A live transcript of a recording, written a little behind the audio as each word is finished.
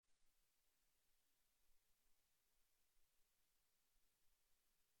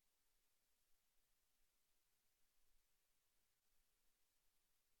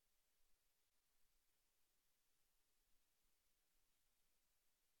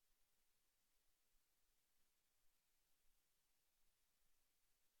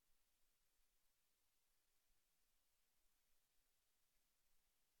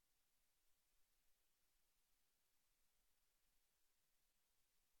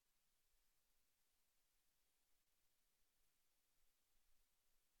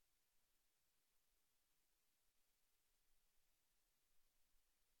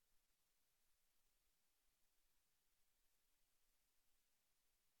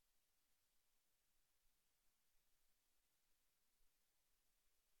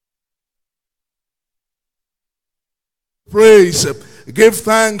praise. Give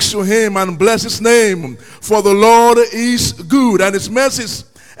thanks to him and bless his name. For the Lord is good, and his mercies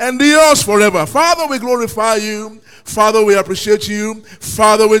endures forever. Father, we glorify you. Father, we appreciate you.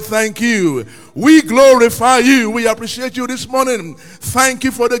 Father, we thank you. We glorify you. We appreciate you this morning. Thank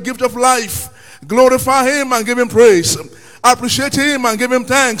you for the gift of life. Glorify him and give him praise. Appreciate him and give him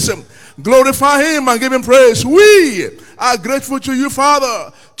thanks. Glorify him and give him praise. We are grateful to you,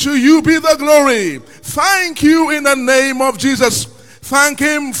 Father. To you be the glory. Thank you in the name of Jesus. Thank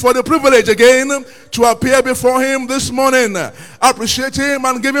him for the privilege again to appear before him this morning. Appreciate him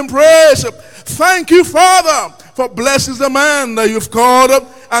and give him praise. Thank you, Father, for blessing the man that you've called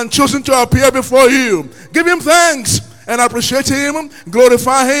and chosen to appear before you. Give him thanks and appreciate him.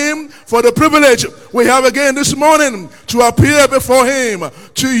 Glorify him for the privilege we have again this morning to appear before him.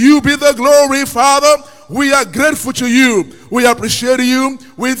 To you be the glory, Father. We are grateful to you. We appreciate you.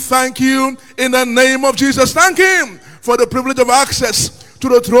 We thank you in the name of Jesus. Thank him for the privilege of access to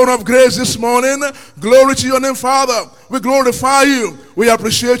the throne of grace this morning. Glory to your name, Father. We glorify you. We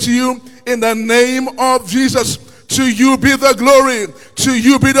appreciate you in the name of Jesus. To you be the glory. To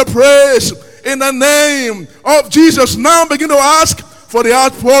you be the praise in the name of Jesus. Now begin to ask for the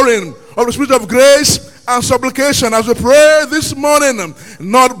outpouring of the Spirit of grace and supplication as we pray this morning.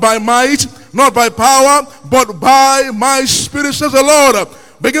 Not by might, not by power, but by my Spirit, says the Lord.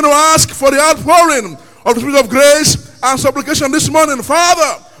 Begin to ask for the outpouring of the Spirit of grace and supplication this morning.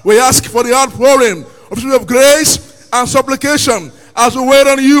 Father, we ask for the outpouring of the Spirit of grace and supplication as we wait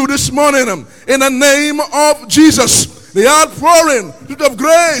on you this morning in the name of Jesus. The outpouring Spirit of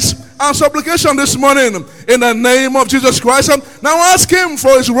grace and supplication this morning in the name of Jesus Christ. Now ask him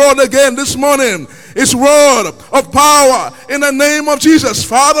for his word again this morning. His word of power in the name of Jesus.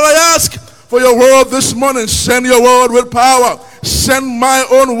 Father, I ask for your word this morning. Send your word with power. Send my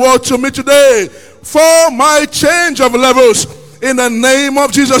own word to me today for my change of levels in the name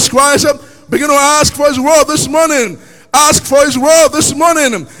of Jesus Christ. Begin to ask for his word this morning. Ask for his word this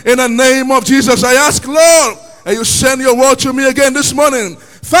morning in the name of Jesus. I ask, Lord, and you send your word to me again this morning.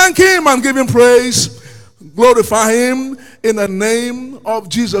 Thank him and give him praise. Glorify him in the name of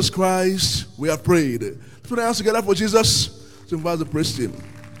Jesus Christ. We have prayed. Let's put our hands together for Jesus to invite the praise team.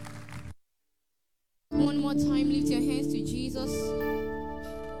 One more time, lift your hands to Jesus,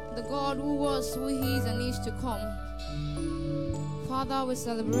 the God who was, who is, and is to come. Father, we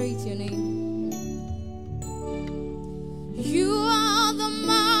celebrate your name. You are the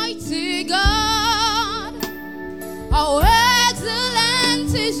mighty God. How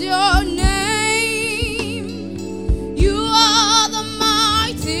excellent is your name. You are the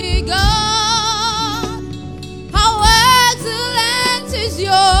mighty God. How excellent is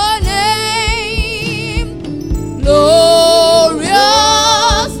your name. Glorious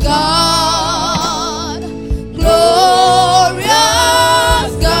God. Glorious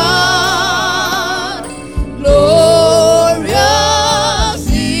God. Glorious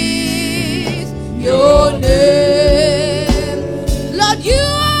is your name. Lord, you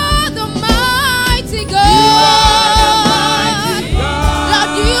are the mighty God.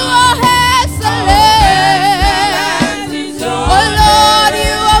 Lord, you are excellent. Oh Lord,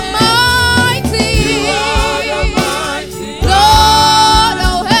 you are mighty. Lord,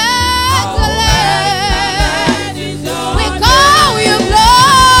 how excellent. We call you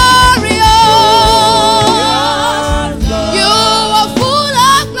glorious. You are full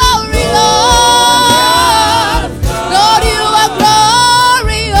of glory, Lord. Lord, you are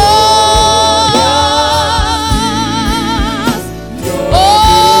glorious. Oh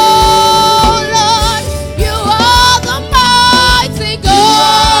Lord, you are the mighty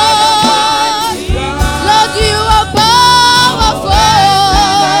God. Lord, you are powerful.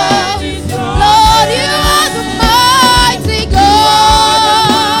 Lord, you are the mighty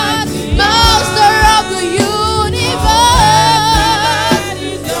God, Master of the universe.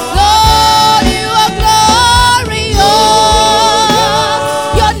 Lord, you are glorious.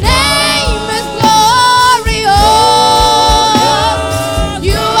 Your name is glorious.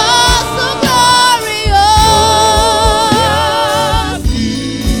 You are so glorious.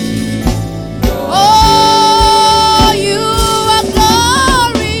 Oh, you are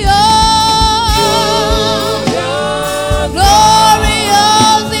glorious.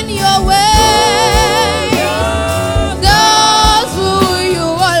 Glorious in your way. That's who you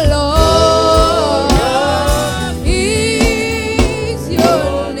are, Lord. Is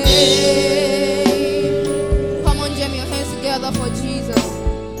your name. Come on, jam your hands together for Jesus.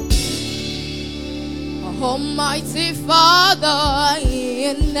 Almighty Father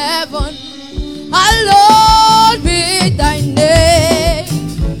in heaven, hallowed be thy name.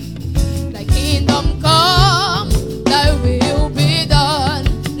 Thy kingdom come, thy will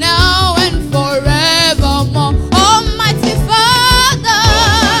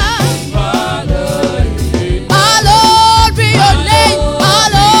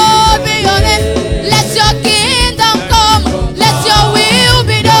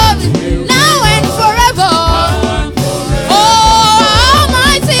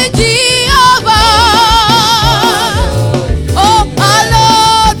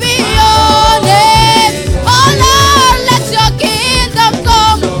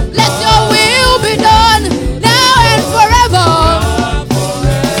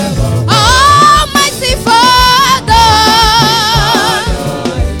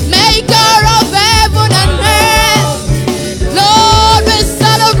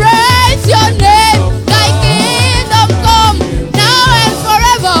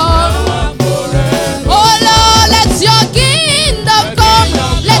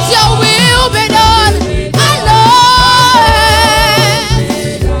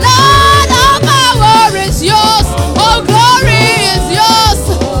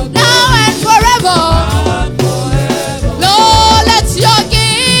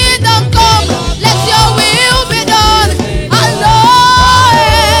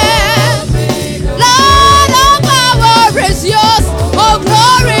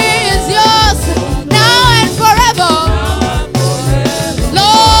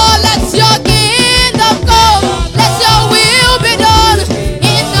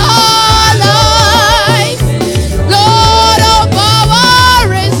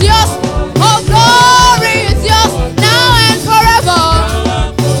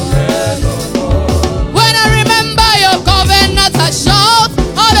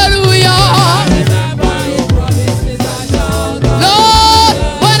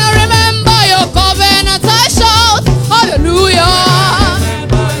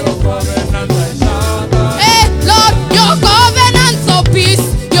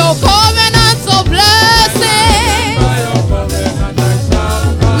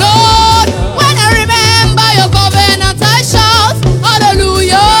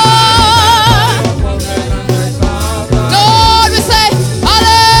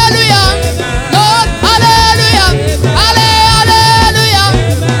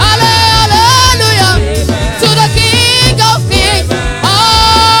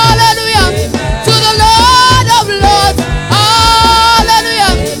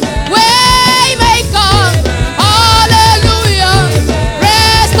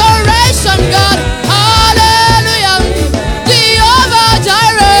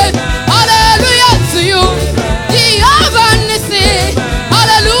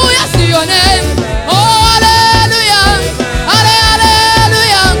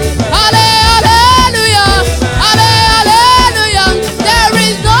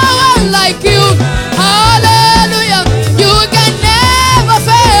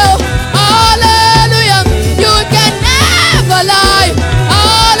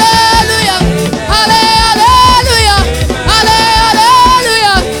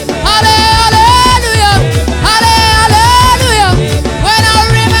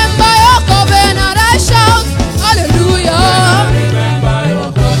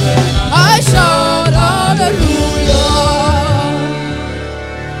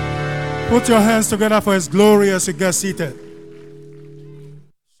Put your hands together for His glory as you get seated.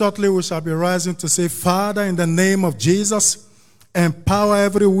 Shortly we shall be rising to say, Father, in the name of Jesus, empower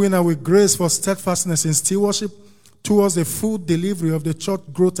every winner with grace for steadfastness in stewardship towards the full delivery of the church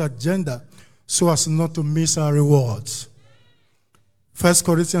growth agenda so as not to miss our rewards. 1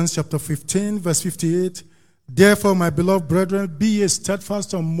 Corinthians chapter 15, verse 58. Therefore, my beloved brethren, be ye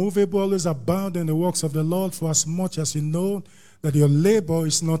steadfast, unmovable, always abound in the works of the Lord, for as much as you know that your labor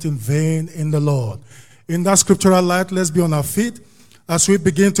is not in vain in the Lord. In that scriptural light, let's be on our feet as we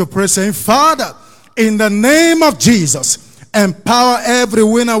begin to pray, saying, Father, in the name of Jesus, empower every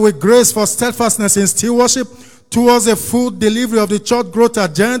winner with grace for steadfastness in stewardship towards the full delivery of the church growth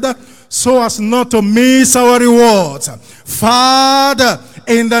agenda so as not to miss our rewards. Father,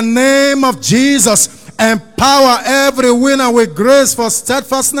 in the name of Jesus, empower every winner with grace for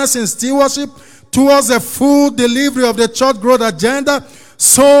steadfastness in stewardship towards the full delivery of the church growth agenda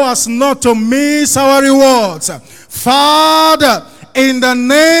so as not to miss our rewards. Father, in the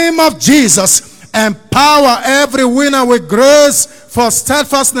name of Jesus, empower every winner with grace for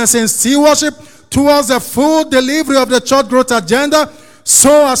steadfastness in stewardship towards the full delivery of the church growth agenda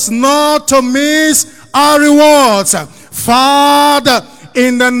so as not to miss our rewards. Father,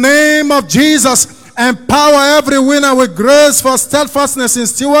 in the name of Jesus, empower every winner with grace for steadfastness in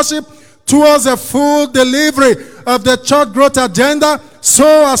stewardship towards the full delivery of the church growth agenda so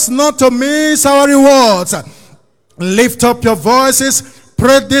as not to miss our rewards. Lift up your voices.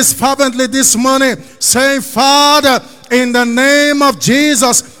 Pray this fervently this morning, saying, Father, in the name of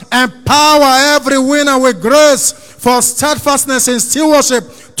Jesus, empower every winner with grace for steadfastness in stewardship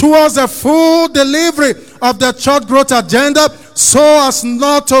towards the full delivery of the church growth agenda so as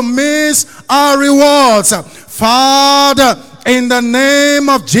not to miss our rewards. Father, in the name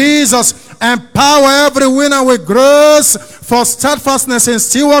of Jesus, empower every winner with grace for steadfastness in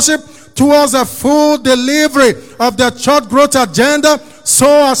stewardship towards the full delivery of the church growth agenda so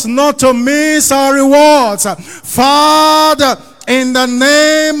as not to miss our rewards. Father, in the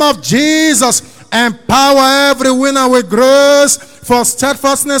name of Jesus, empower every winner with grace for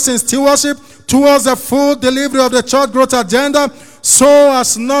steadfastness in stewardship towards the full delivery of the church growth agenda so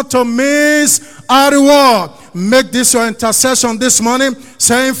as not to miss our reward. Make this your intercession this morning,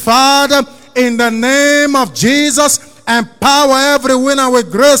 saying, Father, in the name of Jesus, empower every winner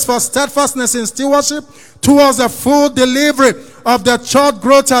with grace for steadfastness in stewardship towards the full delivery of the church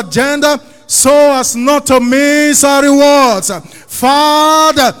growth agenda so as not to miss our rewards.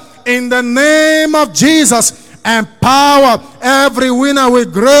 Father, in the name of Jesus, empower every winner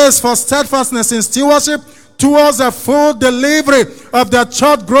with grace for steadfastness in stewardship towards the full delivery of the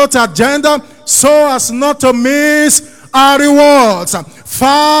church growth agenda so as not to miss our rewards.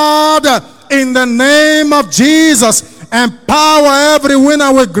 Father, in the name of Jesus, empower every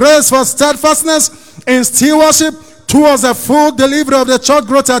winner with grace for steadfastness in stewardship towards the full delivery of the church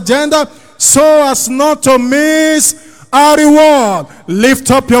growth agenda so as not to miss our reward. Lift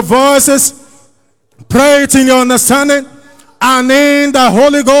up your voices. Pray it in your understanding and in the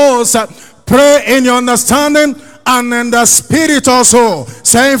Holy Ghost. Pray in your understanding and in the Spirit also.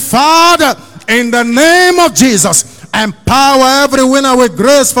 Saying, Father, in the name of Jesus, empower every winner with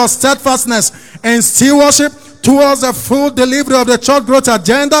grace for steadfastness in stewardship towards the full delivery of the church growth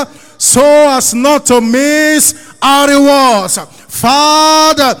agenda so as not to miss our rewards.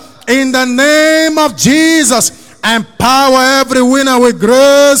 Father, in the name of Jesus, empower every winner with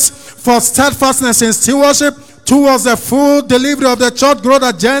grace for steadfastness in stewardship towards the full delivery of the church growth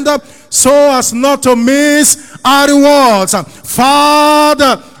agenda so as not to miss our rewards.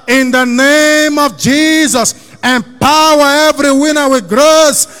 Father, in the name of Jesus, empower every winner with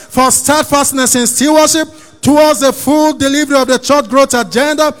grace for steadfastness in stewardship towards the full delivery of the church growth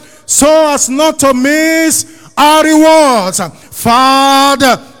agenda so as not to miss our rewards.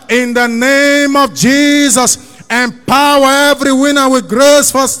 Father, in the name of Jesus, empower every winner with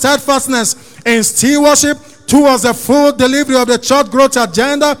grace for steadfastness in stewardship towards the full delivery of the church growth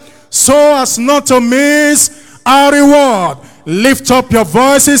agenda so as not to miss our reward. Lift up your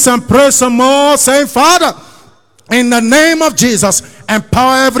voices and pray some more, saying, Father, in the name of Jesus,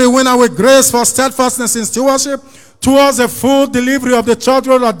 empower every winner with grace for steadfastness in stewardship towards the full delivery of the church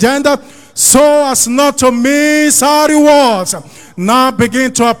growth agenda so as not to miss our rewards. Now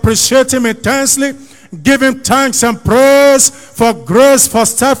begin to appreciate him intensely. Give him thanks and praise for grace for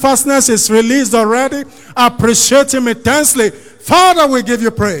steadfastness is released already. Appreciate him intensely. Father, we give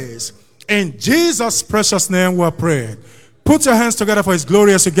you praise. In Jesus' precious name we are praying. Put your hands together for his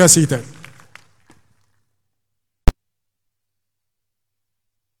glory as you get seated.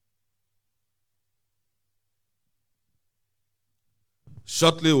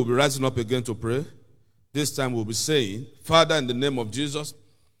 Shortly, we'll be rising up again to pray. This time we'll be saying, Father, in the name of Jesus,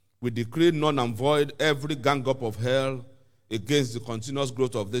 we decree none and void every gang up of hell against the continuous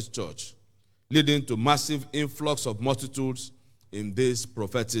growth of this church, leading to massive influx of multitudes in this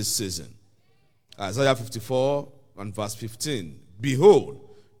prophetic season. Isaiah 54 and verse 15. Behold,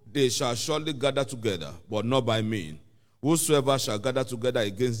 they shall surely gather together, but not by me. Whosoever shall gather together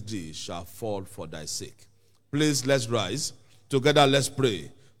against thee shall fall for thy sake. Please, let's rise. Together, let's pray.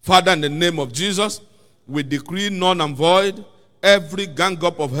 Father, in the name of Jesus, we decree none and void every gang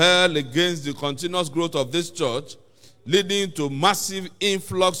up of hell against the continuous growth of this church, leading to massive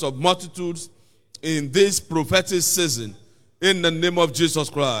influx of multitudes in this prophetic season, in the name of Jesus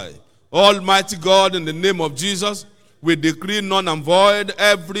Christ. Almighty God, in the name of Jesus, we decree none and void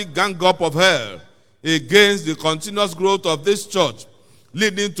every gang up of hell against the continuous growth of this church,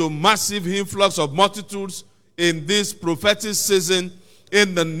 leading to massive influx of multitudes in this prophetic season,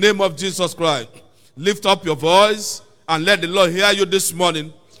 in the name of Jesus Christ. Lift up your voice and let the Lord hear you this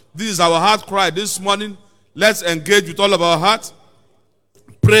morning. This is our heart cry this morning. Let's engage with all of our heart.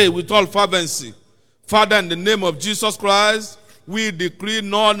 Pray with all fervency. Father, in the name of Jesus Christ, we decree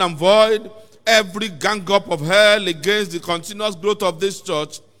none and void every gang up of hell against the continuous growth of this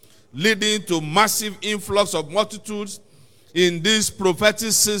church, leading to massive influx of multitudes in this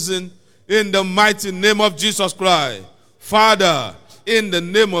prophetic season, in the mighty name of Jesus Christ. Father, in the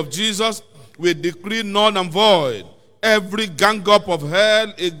name of Jesus, we decree none and void every gang up of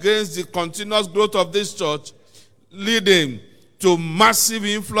hell against the continuous growth of this church, leading to massive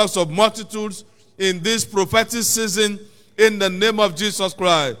influx of multitudes in this prophetic season, in the name of Jesus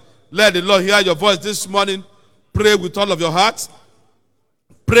Christ. Let the Lord hear your voice this morning. Pray with all of your heart.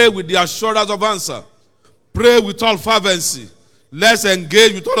 Pray with the assurance of answer. Pray with all fervency. Let's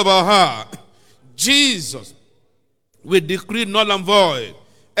engage with all of our heart. Jesus, we decree null and void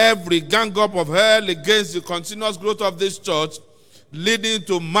every gang up of hell against the continuous growth of this church, leading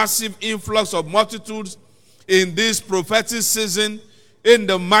to massive influx of multitudes in this prophetic season, in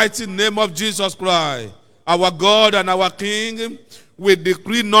the mighty name of Jesus Christ. Our God and our King, we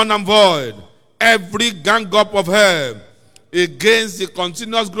decree none and void every gang up of hell against the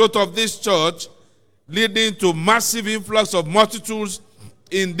continuous growth of this church, leading to massive influx of multitudes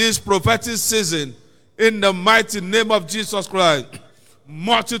in this prophetic season, in the mighty name of Jesus Christ.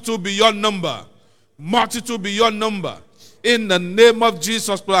 Multitude beyond number. Multitude beyond number. In the name of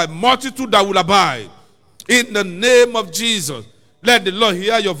Jesus Christ. Multitude that will abide. In the name of Jesus. Let the Lord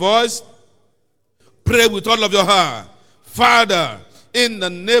hear your voice. Pray with all of your heart. Father, in the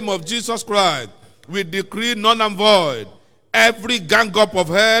name of Jesus Christ, we decree none and void every gang up of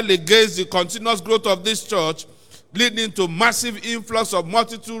hell against the continuous growth of this church, leading to massive influx of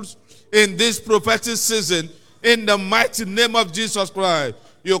multitudes in this prophetic season, in the mighty name of Jesus Christ.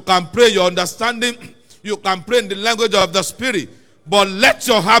 You can pray your understanding, you can pray in the language of the Spirit, but let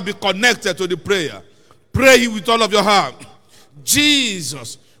your heart be connected to the prayer. Pray with all of your heart.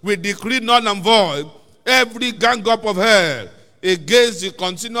 Jesus, we decree none and void every gang up of hell against the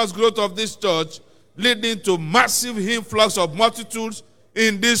continuous growth of this church, leading to massive influx of multitudes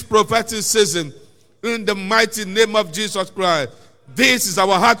in this prophetic season, in the mighty name of Jesus Christ. This is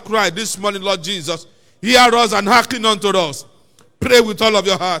our heart cry this morning, Lord Jesus. Hear us and hearken unto us. Pray with all of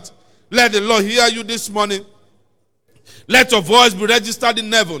your heart. Let the Lord hear you this morning. Let your voice be registered in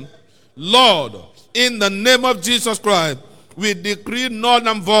heaven. Lord, in the name of Jesus Christ, we decree null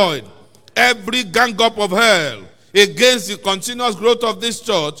and void every gang up of hell against the continuous growth of this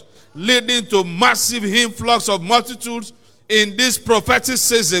church, leading to massive influx of multitudes in this prophetic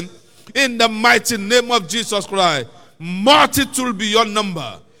season, in the mighty name of Jesus Christ. Multitude beyond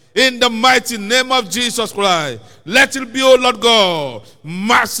number. In the mighty name of Jesus Christ. Let it be, O Lord God,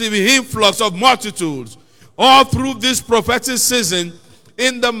 massive influx of multitudes all through this prophetic season,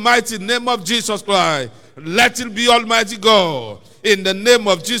 in the mighty name of Jesus Christ. Let it be, Almighty God. In the name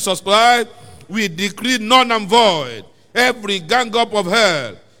of Jesus Christ, we decree none and void every gang up of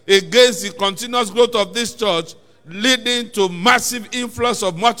hell against the continuous growth of this church, leading to massive influx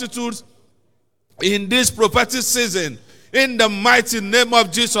of multitudes in this prophetic season, in the mighty name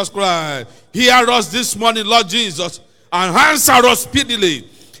of Jesus Christ. Hear us this morning, Lord Jesus, and answer us speedily,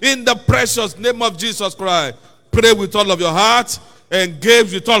 in the precious name of Jesus Christ. Pray with all of your heart,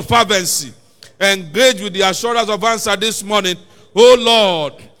 engage with all fervency, engage with the assurance of answer this morning. Oh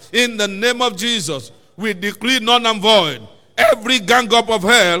Lord, in the name of Jesus, we decree none and void every gang up of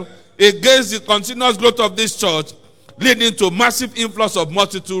hell against the continuous growth of this church, leading to massive influx of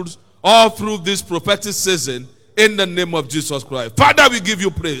multitudes all through this prophetic season, in the name of Jesus Christ. Father, we give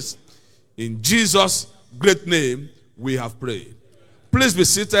you praise. In Jesus' great name, we have prayed. Please be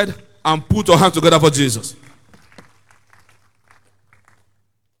seated and put your hands together for Jesus.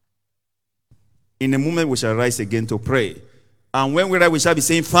 In a moment we shall rise again to pray. And when we rise, we shall be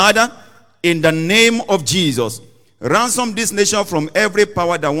saying, Father, in the name of Jesus, ransom this nation from every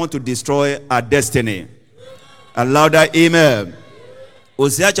power that want to destroy our destiny. A louder amen.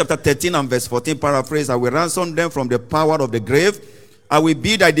 Hosea chapter 13 and verse 14 paraphrase, I will ransom them from the power of the grave. I will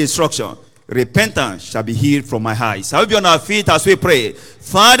be thy destruction. Repentance shall be healed from my eyes. I will be on our feet as we pray.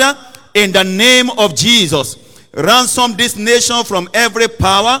 Father, in the name of Jesus, ransom this nation from every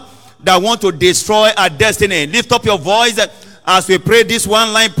power that want to destroy our destiny. Lift up your voice as we pray this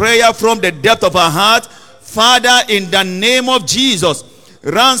one-line prayer from the depth of our heart. Father, in the name of Jesus,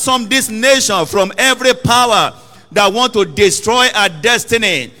 ransom this nation from every power that want to destroy our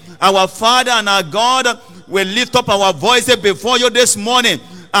destiny. Our Father and our God, we lift up our voices before you this morning,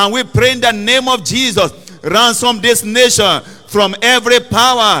 and we pray in the name of Jesus, ransom this nation from every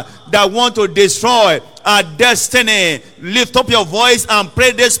power that want to destroy our destiny. Lift up your voice and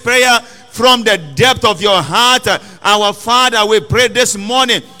pray this prayer from the depth of your heart. Our Father, we pray this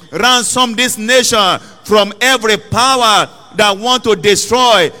morning, ransom this nation from every power that want to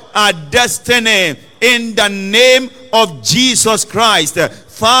destroy our destiny in the name of Jesus Christ.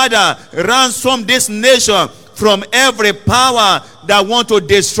 Father, ransom this nation from every power that want to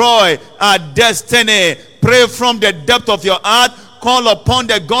destroy our destiny. Pray from the depth of your heart. Call upon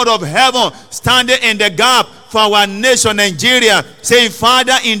the God of heaven standing in the gap for our nation Nigeria. Say,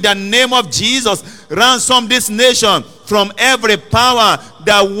 Father, in the name of Jesus, ransom this nation from every power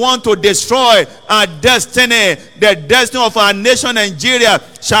that want to destroy our destiny. The destiny of our nation Nigeria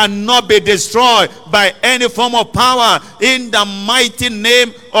shall not be destroyed by any form of power in the mighty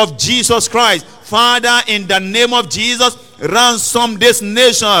name of Jesus Christ. Father, in the name of Jesus, ransom this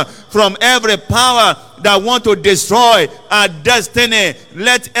nation from every power that want to destroy our destiny.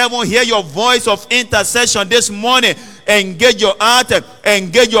 Let everyone hear your voice of intercession this morning. Engage your heart,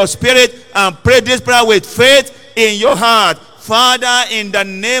 engage your spirit, and pray this prayer with faith in your heart. Father, in the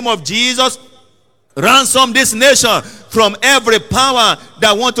name of Jesus, ransom this nation from every power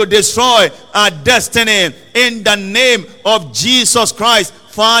that want to destroy our destiny in the name of Jesus Christ.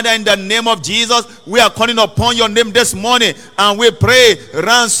 Father, in the name of Jesus, we are calling upon your name this morning, and we pray,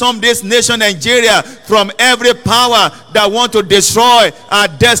 ransom this nation Nigeria from every power that want to destroy our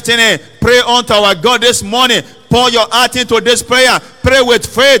destiny. Pray unto our God this morning. Pour your heart into this prayer. Pray with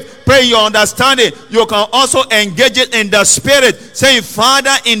faith. Pray your understanding. You can also engage it in the spirit, saying,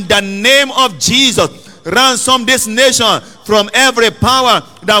 Father, in the name of Jesus, ransom this nation from every power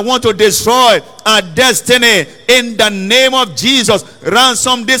that want to destroy our destiny in the name of Jesus.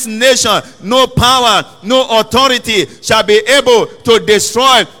 Ransom this nation. No power, no authority shall be able to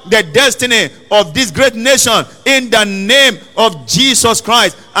destroy the destiny of this great nation in the name of Jesus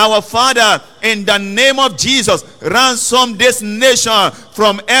Christ. Our Father, in the name of Jesus, ransom this nation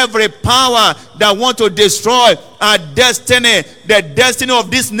from every power that want to destroy our destiny. The destiny of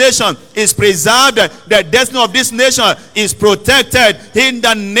this nation is preserved. The destiny of this nation is protected in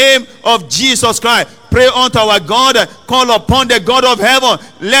the name of Jesus Christ. Pray unto our God. Call upon the God of heaven.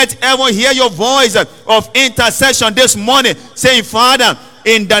 Let everyone hear your voice of intercession this morning, saying, Father,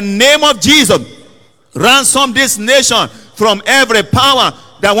 in the name of Jesus, ransom this nation from every power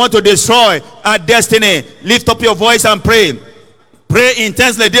that want to destroy our destiny. Lift up your voice and pray. Pray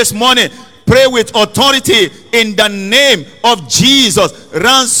intensely this morning. Pray with authority in the name of Jesus.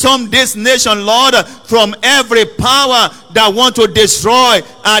 Ransom this nation, Lord, from every power that want to destroy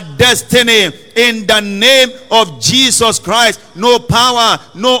our destiny in the name of Jesus Christ. No power,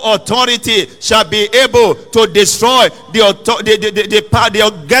 no authority shall be able to destroy the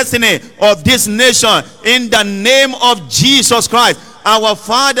destiny of this nation in the name of Jesus Christ. Our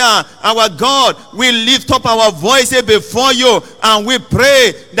Father, our God, we lift up our voices before you, and we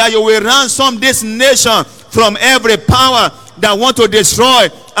pray that you will ransom this nation from every power that want to destroy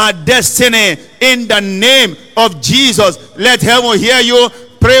our destiny in the name of Jesus. Let heaven hear you.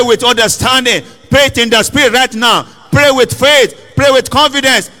 Pray with understanding. Pray it in the spirit right now. Pray with faith. Pray with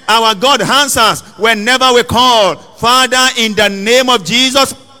confidence. Our God answers whenever we call. Father, in the name of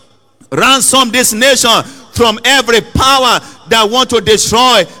Jesus, ransom this nation from every power that want to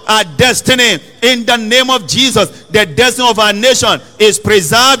destroy our destiny in the name of Jesus. The destiny of our nation is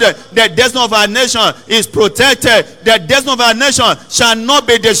preserved. The destiny of our nation is protected. The destiny of our nation shall not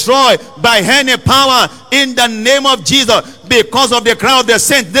be destroyed by any power in the name of Jesus. Because of the cry of the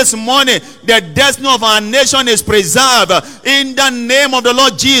saints this morning, the destiny of our nation is preserved in the name of the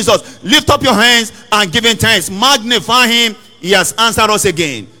Lord Jesus. Lift up your hands and give him thanks. Magnify him. He has answered us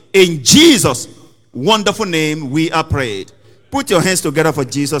again. In Jesus' wonderful name we are prayed. Put your hands together for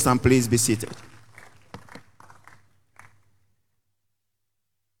Jesus and please be seated.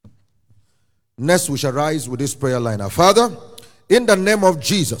 Next, we shall rise with this prayer line. Our Father, in the name of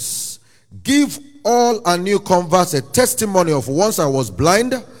Jesus, give all our new converts a testimony of once I was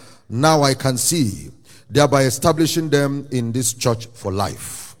blind, now I can see, thereby establishing them in this church for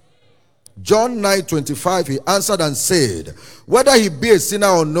life. John 9:25, he answered and said, whether he be a sinner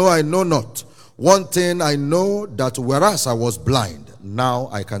or no, I know not. One thing I know, that whereas I was blind, now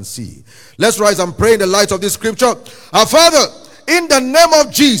I can see. Let's rise and pray in the light of this scripture. Our Father, in the name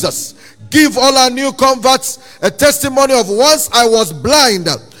of Jesus, give all our new converts a testimony of once I was blind,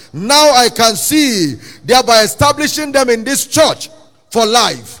 now I can see, thereby establishing them in this church for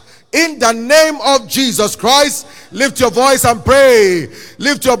life. In the name of Jesus Christ, lift your voice and pray.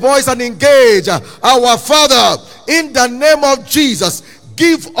 Lift your voice and engage. Our Father, in the name of Jesus,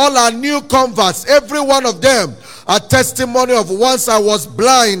 give all our new converts, every one of them, a testimony of once I was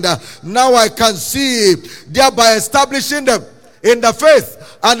blind, now I can see, thereby establishing them in the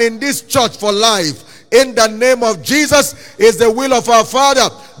faith and in this church for life. In the name of Jesus, is the will of our Father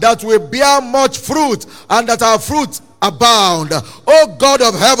that we bear much fruit and that our fruit abound. Oh God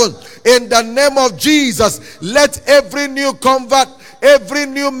of heaven, in the name of Jesus, let every new convert, every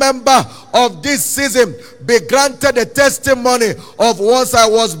new member of this season be granted a testimony of once I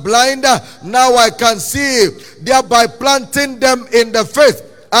was blind, now I can see, thereby planting them in the faith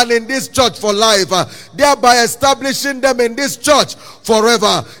and in this church for life, thereby establishing them in this church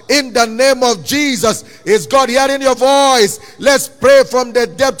forever. In the name of Jesus, is God hearing your voice? Let's pray from the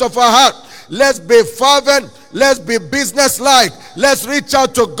depth of our heart. Let's be fervent. Let's be business-like. Let's reach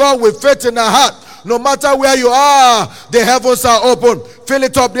out to God with faith in our heart. No matter where you are, the heavens are open. Fill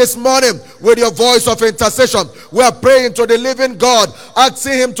it up this morning with your voice of intercession. We are praying to the living God,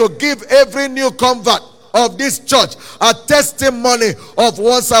 asking him to give every new convert of this church a testimony of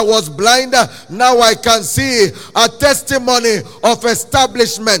once I was blind, now I can see, a testimony of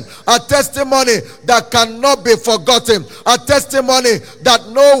establishment, a testimony that cannot be forgotten, a testimony that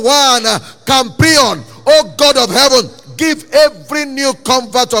no one can preempt. Oh God of heaven, give every new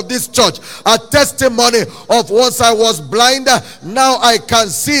convert of this church a testimony of once I was blind, now I can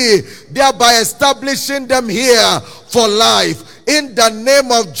see, thereby establishing them here for life. In the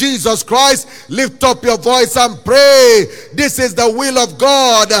name of Jesus Christ, lift up your voice and pray. This is the will of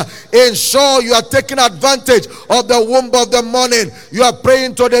God. Ensure you are taking advantage of the womb of the morning. You are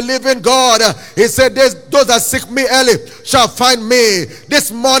praying to the living God. He said, those that seek me early shall find me.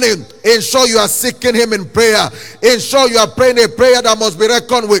 This morning, ensure you are seeking him in prayer. Ensure you are praying a prayer that must be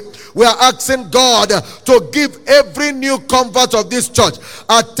reckoned with. We are asking God to give every new convert of this church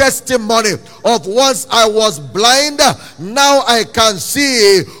a testimony of once I was blind, now I can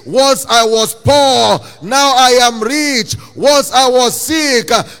see. Once I was poor, now I am rich. Once I was sick,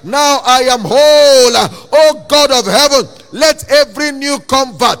 now I am whole. Oh God of heaven, let every new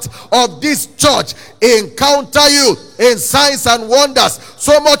convert of this church encounter you in signs and wonders,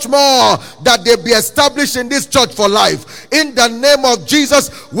 so much more that they be established in this church for life. In the name of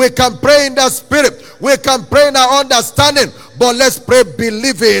Jesus, we can pray in the spirit, we can pray in our understanding, but let's pray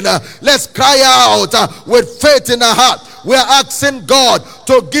believing. Let's cry out with faith in our heart. We are asking God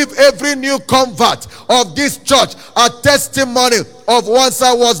to give every new convert of this church a testimony of once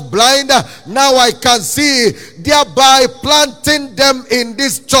I was blind, now I can see, thereby planting them in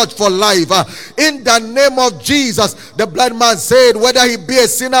this church for life. In the name of Jesus, the blind man said, whether he be a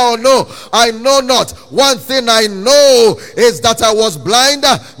sinner or no, I know not. One thing I know is that I was blind,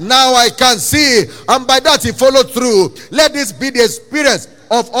 now I can see. And by that he followed through. Let this be the experience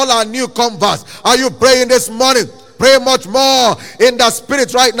of all our new converts. Are you praying this morning? Pray much more in the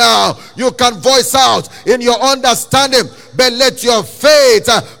spirit right now. You can voice out in your understanding, but let your faith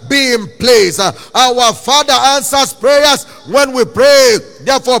be in place. Our Father answers prayers when we pray.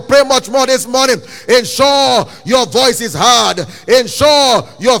 Therefore, pray much more this morning. Ensure your voice is heard. Ensure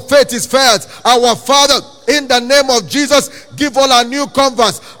your faith is felt. Our Father, in the name of Jesus, give all our new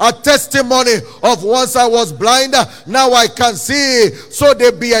converts a testimony of once I was blind, now I can see, so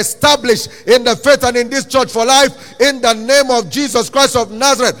they be established in the faith and in this church for life. In the name of Jesus Christ of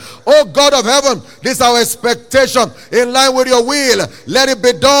Nazareth, oh God of heaven, this is our expectation in line with your will. Let it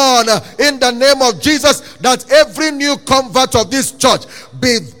be done in the name of Jesus, that every new convert of this church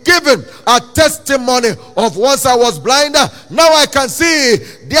be given a testimony of once I was blind, now I can see,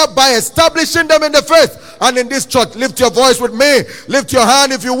 thereby establishing them in the faith and in this church. Lift your voice with me. Lift your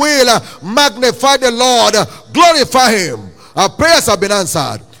hand if you will. Magnify the Lord. Glorify him. Our prayers have been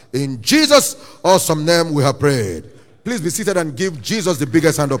answered. In Jesus' awesome name we have prayed. Please be seated and give Jesus the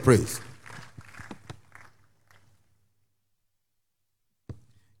biggest hand of praise.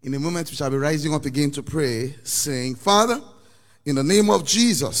 In a moment, we shall be rising up again to pray, saying, Father, in the name of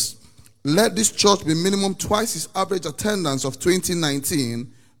Jesus, let this church be minimum twice its average attendance of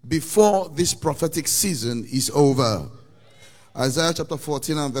 2019 before this prophetic season is over. Isaiah chapter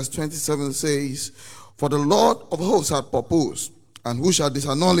 14 and verse 27 says, For the Lord of hosts hath proposed, and who shall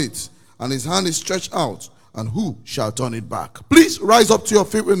disannul it? And his hand is stretched out, and who shall turn it back? Please rise up to your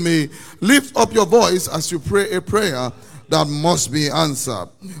feet with me. Lift up your voice as you pray a prayer that must be answered.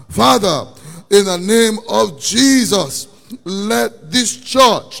 Father, in the name of Jesus, let this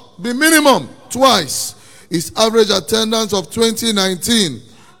church be minimum twice its average attendance of 2019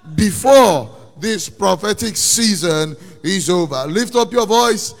 before this prophetic season is over. Lift up your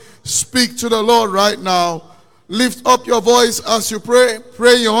voice. Speak to the Lord right now. Lift up your voice as you pray.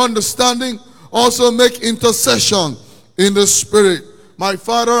 Pray your understanding. Also make intercession in the Spirit. My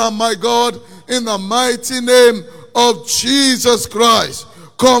Father and my God, in the mighty name of Jesus Christ,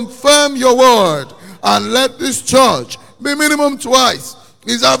 confirm your word and let this church be minimum twice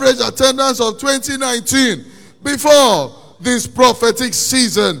its average attendance of 2019 before this prophetic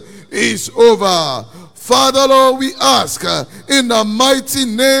season is over. Father, Lord, we ask in the mighty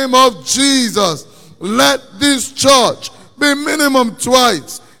name of Jesus, let this church be minimum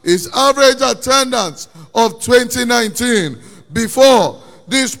twice its average attendance of 2019 before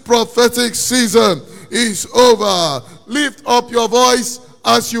this prophetic season is over. Lift up your voice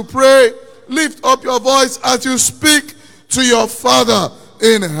as you pray. Lift up your voice as you speak to your Father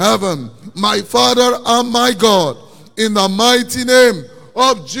in heaven. My Father and my God, in the mighty name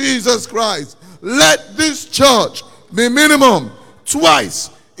of Jesus Christ, let this church be minimum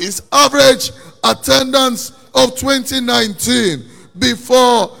twice its average attendance of 2019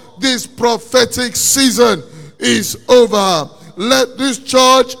 before this prophetic season is over. Let this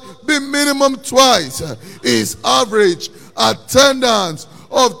church be minimum twice its average attendance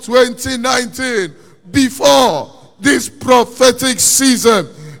of 2019 before this prophetic season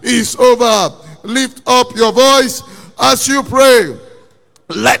is over. Lift up your voice as you pray.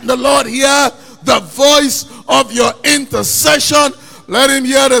 Let the Lord hear the voice of your intercession. Let him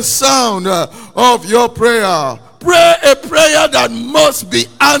hear the sound of your prayer. Pray a prayer that must be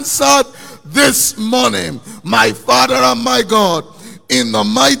answered this morning. My Father and my God, in the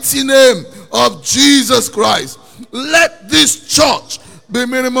mighty name of Jesus Christ, let this church be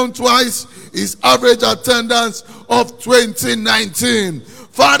minimum twice its average attendance of 2019.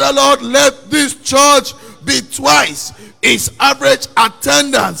 Father, Lord, let this church be twice its average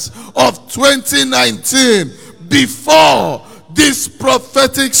attendance of 2019 before this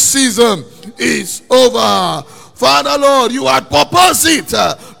prophetic season is over. Father, Lord, you had proposed it.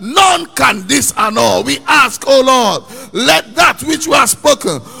 None can disannul. We ask, oh Lord, let that which you have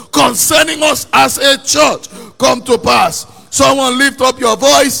spoken concerning us as a church come to pass. Someone lift up your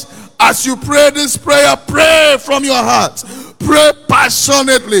voice as you pray this prayer. Pray from your heart. Pray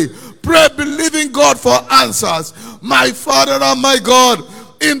passionately. Pray believing God for answers. My Father and my God,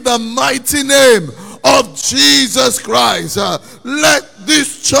 in the mighty name of Jesus Christ, let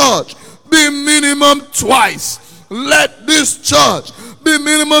this church be minimum twice. Let this church be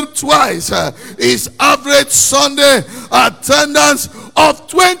minimum twice its average Sunday attendance of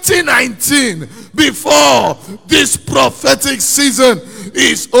 2019 before this prophetic season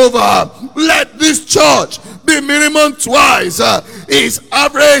is over. Let this church be minimum twice its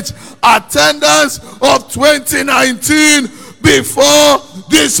average attendance of 2019 before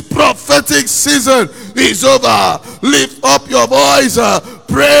this prophetic season is over. Lift up your voice.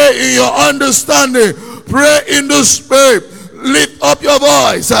 Pray in your understanding. Pray in the Spirit. Lift up your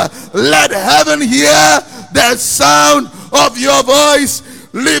voice. Let heaven hear the sound of your voice.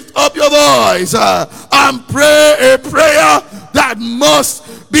 Lift up your voice and pray a prayer that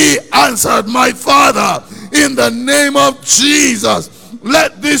must be answered. My Father, in the name of Jesus,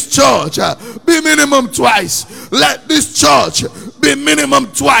 let this church be minimum twice. Let this church be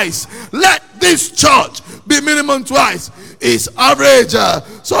minimum twice. Let this church be minimum twice its average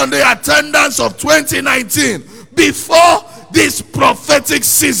Sunday attendance of 2019 before this prophetic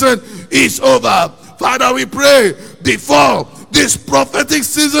season is over. Father, we pray before this prophetic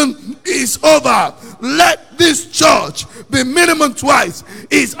season is over, let this church be minimum twice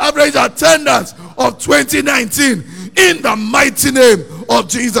its average attendance of 2019 in the mighty name of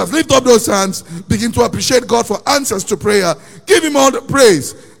Jesus. Lift up those hands. Begin to appreciate God for answers to prayer. Give him all the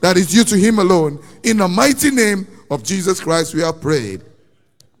praise that is due to him alone. In the mighty name of Jesus Christ, we have prayed.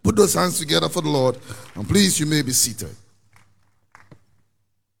 Put those hands together for the Lord. And please, you may be seated.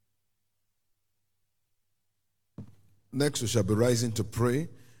 Next, we shall be rising to pray.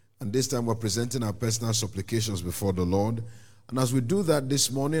 And this time we're presenting our personal supplications before the Lord. And as we do that this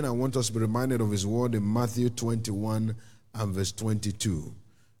morning, I want us to be reminded of his word in Matthew 21 and verse 22.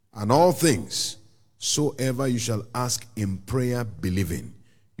 And all things, soever you shall ask in prayer, believing,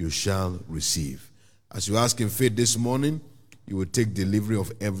 you shall receive. As you ask in faith this morning, you will take delivery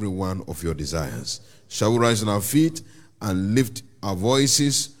of every one of your desires. Shall we rise on our feet and lift our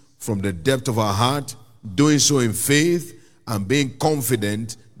voices from the depth of our heart, doing so in faith and being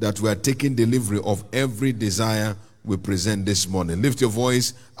confident that we are taking delivery of every desire we present this morning. Lift your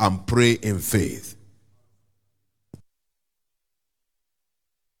voice and pray in faith.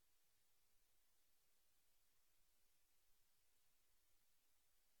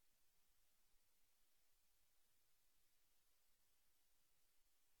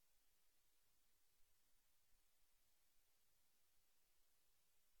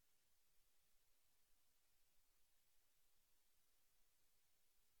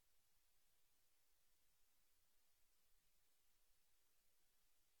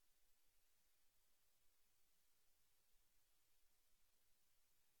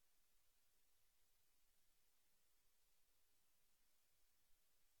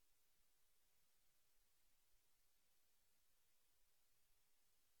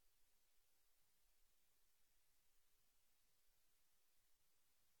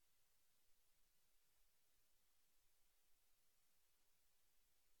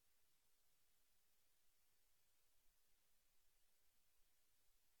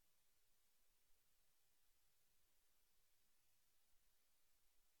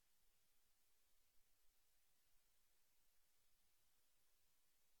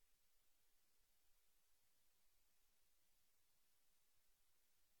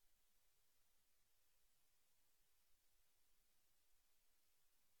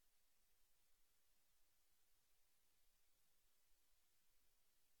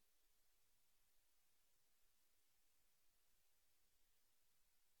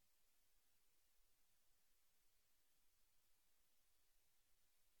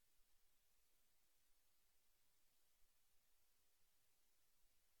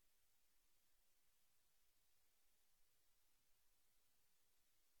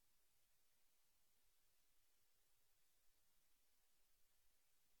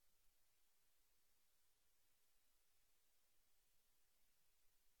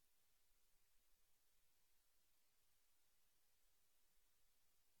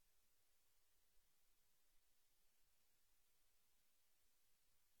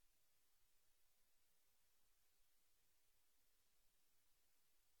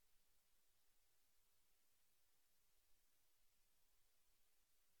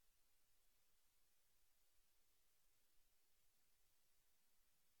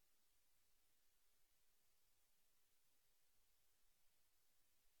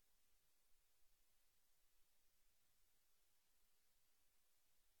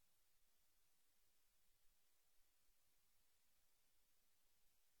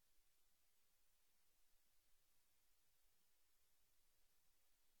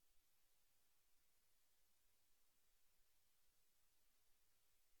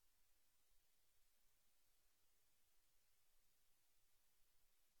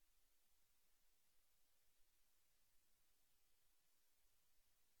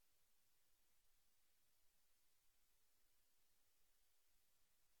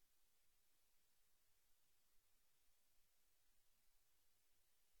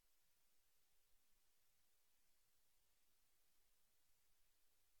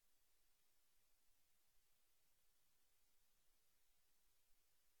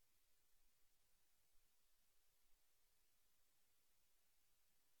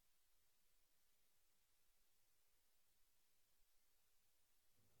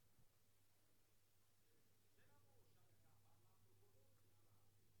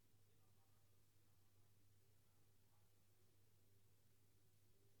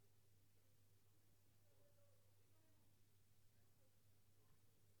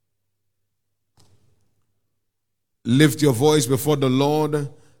 Lift your voice before the Lord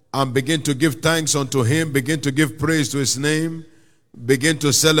and begin to give thanks unto him. Begin to give praise to his name. Begin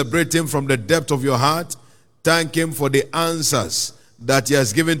to celebrate him from the depth of your heart. Thank him for the answers that he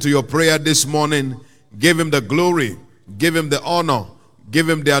has given to your prayer this morning. Give him the glory. Give him the honor. Give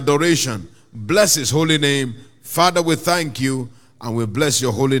him the adoration. Bless his holy name. Father, we thank you and we bless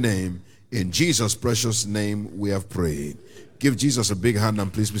your holy name. In Jesus' precious name we have prayed. Give Jesus a big hand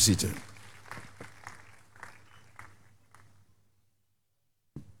and please be seated.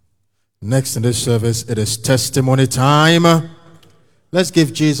 Next in this service, it is testimony time. Let's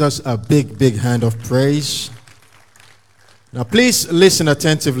give Jesus a big hand of praise. Now, please listen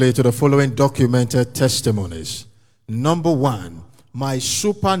attentively to the following documented testimonies. Number one, my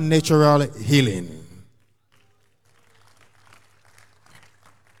supernatural healing.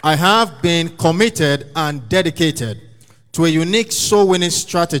 I have been committed and dedicated to a unique soul-winning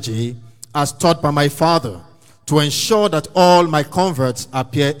strategy as taught by my father to ensure that all my converts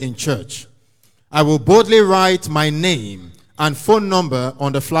appear in church. I will boldly write my name and phone number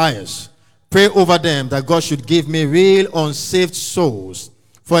on the flyers, pray over them that God should give me real unsaved souls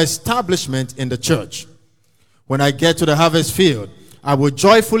for establishment in the church. When I get to the harvest field, I will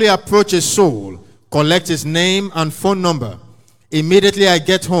joyfully approach a soul, collect his name and phone number. Immediately I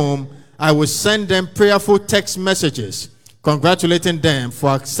get home, I will send them prayerful text messages congratulating them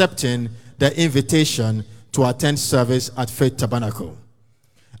for accepting the invitation to attend service at Faith Tabernacle.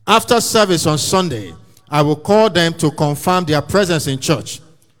 After service on Sunday, I will call them to confirm their presence in church.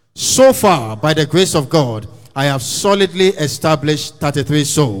 So far, by the grace of God, I have solidly established 33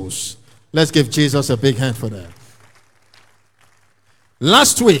 souls. Let's give Jesus a big hand for that.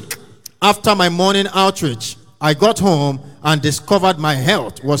 Last week, after my morning outreach, I got home and discovered my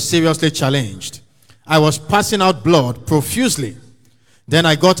health was seriously challenged. I was passing out blood profusely. Then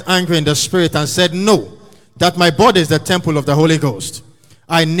I got angry in the spirit and said, no, that my body is the temple of the Holy Ghost.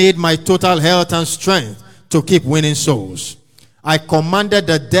 I need my total health and strength to keep winning souls. I commanded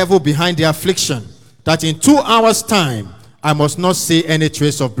the devil behind the affliction that in 2 hours' time, I must not see any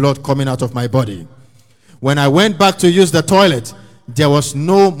trace of blood coming out of my body. When I went back to use the toilet, there was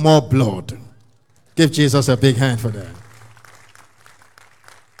no more blood. Give Jesus a big hand for that.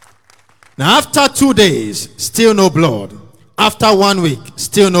 Now, after 2 days, still no blood. After 1 week,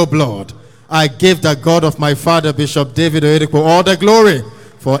 still no blood. I give the God of my father, Bishop David Oyedepo, all the glory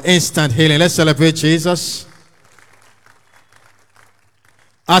for instant healing. Let's celebrate Jesus.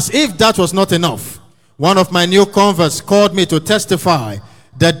 As if that was not enough, one of my new converts called me to testify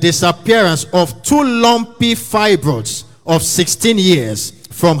the disappearance of 2 lumpy fibroids of 16 years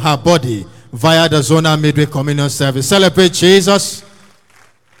from her body via the Zonal Midway Communion Service. Celebrate Jesus.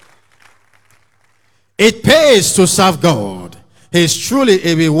 It pays to serve God. He is truly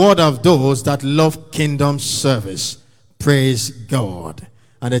a reward of those that love kingdom service. Praise God.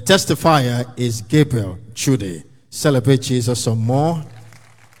 And the testifier is Gabriel Chude. Celebrate Jesus some more.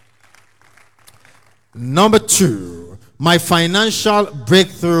 Number 2, my financial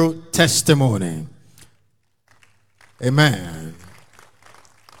breakthrough testimony. Amen.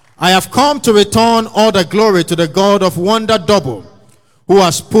 I have come to return all the glory to the God of Wonder Double, who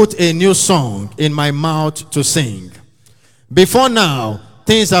has put a new song in my mouth to sing. Before now,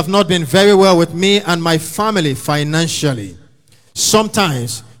 things have not been very well with me and my family financially.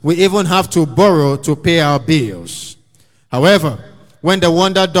 Sometimes we even have to borrow to pay our bills. However, when the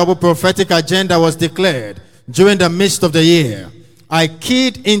Wonder Double prophetic agenda was declared during the midst of the year, I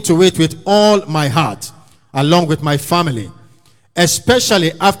keyed into it with all my heart, along with my family,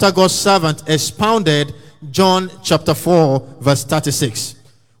 especially after God's servant expounded John chapter 4, verse 36,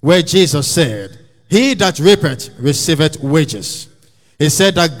 where Jesus said, he that reapeth receiveth wages. He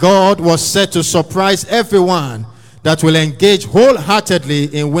said that God was set to surprise everyone that will engage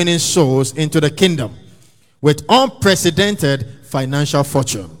wholeheartedly in winning souls into the kingdom with unprecedented financial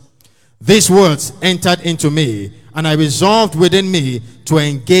fortune. These words entered into me, and I resolved within me to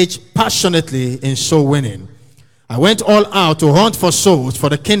engage passionately in soul winning. I went all out to hunt for souls for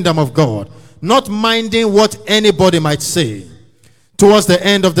the kingdom of God, not minding what anybody might say. Towards the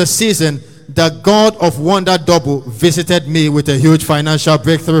end of the season, the God of Wonder Double visited me with a huge financial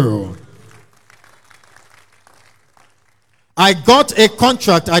breakthrough. I got a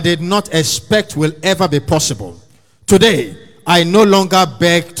contract I did not expect will ever be possible. Today, I no longer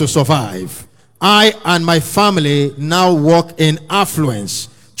beg to survive. I and my family now walk in affluence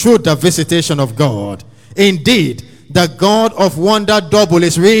through the visitation of God. Indeed, the God of Wonder Double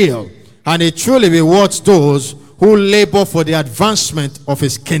is real, and he truly rewards those who labor for the advancement of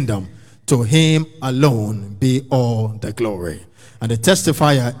his kingdom. To him alone be all the glory. And the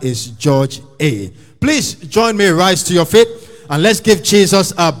testifier is George A. Please join me, rise to your feet, and let's give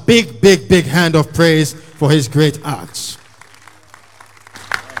Jesus a big, big, big hand of praise for his great acts.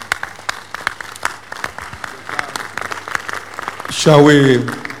 Shall we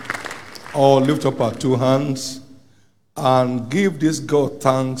all lift up our 2 hands and give this God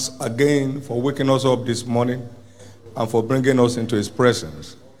thanks again for waking us up this morning and for bringing us into his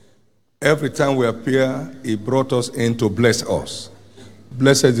presence. Every time we appear, he brought us in to bless us.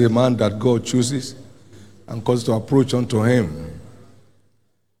 Blessed is the man that God chooses and causes to approach unto him,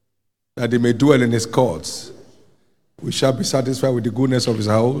 that he may dwell in his courts. We shall be satisfied with the goodness of his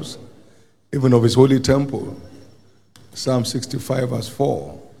house, even of his holy temple. Psalm 65 verse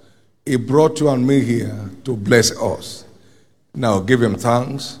 4. He brought you and me here to bless us. Now give him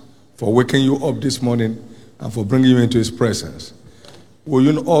thanks for waking you up this morning and for bringing you into his presence. Will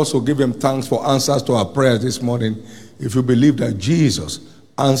you also give him thanks for answers to our prayers this morning? If you believe that Jesus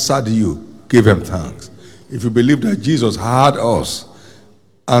answered you, give him thanks. If you believe that Jesus heard us,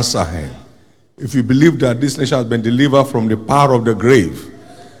 answer him. If you believe that this nation has been delivered from the power of the grave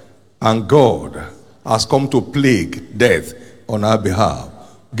and God has come to plague death on our behalf,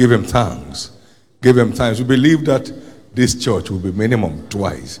 give him thanks. Give him thanks. We believe that this church will be minimum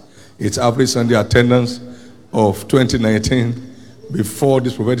twice its average Sunday attendance of 2019 before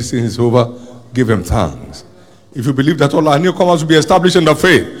this prophetic season is over. Give him thanks. If you believe that all our newcomers will be established in the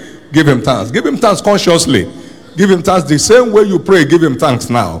faith, give him thanks. Give him thanks consciously. Give him thanks the same way you pray. Give him thanks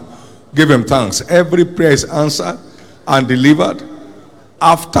now. Give him thanks. Every prayer is answered and delivered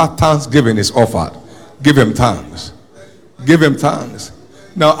after thanksgiving is offered. Give him thanks. Give him thanks.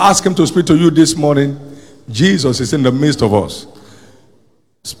 Now ask him to speak to you this morning. Jesus is in the midst of us.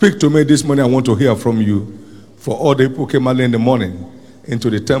 Speak to me this morning. I want to hear from you. For all the people came early in the morning into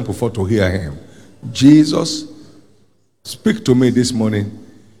the temple for to hear him. Jesus, speak to me this morning.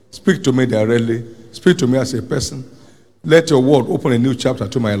 Speak to me directly. Speak to me as a person. Let your word open a new chapter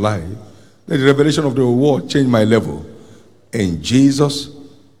to my life. Let the revelation of the word change my level. In Jesus'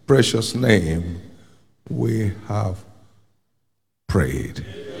 precious name, we have prayed.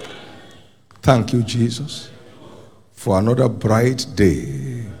 Thank you, Jesus, for another bright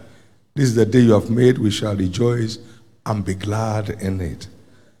day. This is the day you have made. We shall rejoice and be glad in it.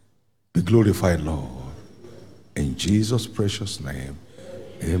 Be glorified, Lord. In Jesus' precious name,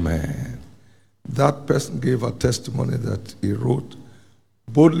 amen. That person gave a testimony that he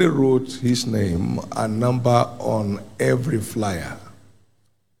boldly wrote his name and number on every flyer,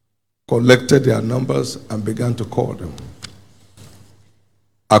 collected their numbers and began to call them.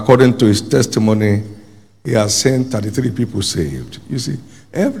 According to his testimony, he has seen 33 people saved. You see,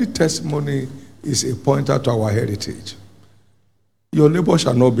 every testimony is a pointer to our heritage. Your labor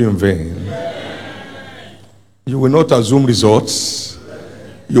shall not be in vain. You will not assume results.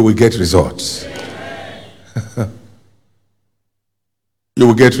 You will get results. You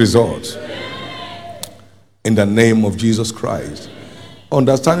will get results. In the name of Jesus Christ.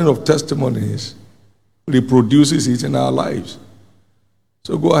 Understanding of testimonies reproduces it in our lives.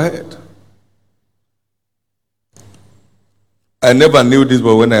 So go ahead. I never knew this,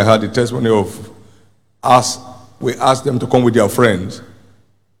 but when I heard the testimony of us, we asked them to come with their friends.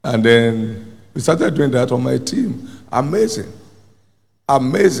 And then we started doing that on my team. Amazing.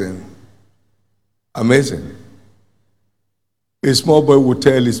 Amazing. Amazing. A small boy would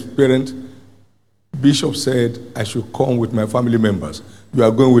tell his parent, Bishop said, I should come with my family members. You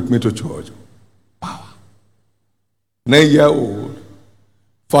are going with me to church. Power. 9-year-old.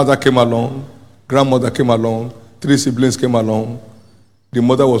 Father came along. Grandmother came along. 3 siblings came along. The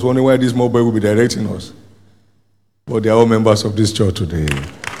mother was wondering why this small boy will be directing us. But they are all members of this church today.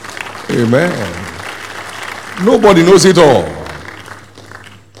 Amen. Nobody knows it all.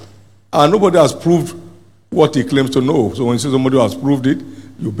 And nobody has proved what he claims to know. So when you see somebody who has proved it,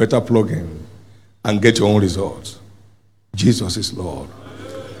 you better plug in and get your own results. Jesus is Lord.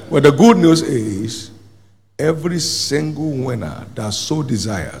 Well, the good news is every single winner that so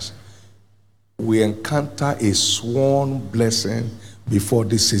desires will encounter a sworn blessing before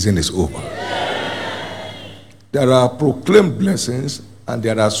this season is over. There are proclaimed blessings and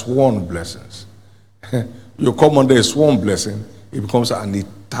there are sworn blessings. You come under a sworn blessing, it becomes an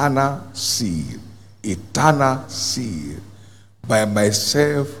eternal seal. Eternal seal. By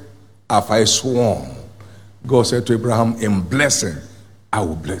myself have I sworn. God said to Abraham, in blessing, I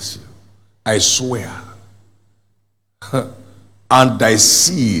will bless you. I swear. And thy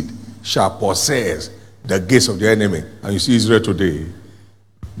seed shall possess the gates of the enemy. And you see Israel today,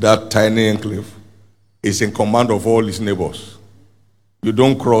 that tiny enclave is in command of all his neighbors. You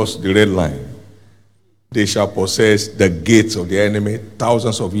don't cross the red line. They shall possess the gates of the enemy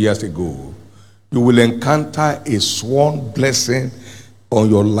thousands of years ago. You will encounter a sworn blessing on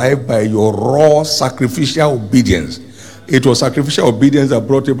your life by your raw sacrificial obedience. It was sacrificial obedience that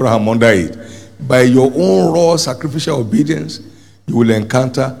brought Abraham under it. By your own raw sacrificial obedience, you will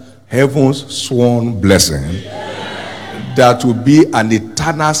encounter heaven's sworn blessing that will be an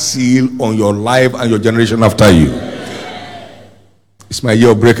eternal seal on your life and your generation after you. It's my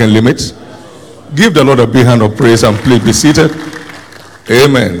year of breaking limits. Give the Lord a big hand of praise and please be seated.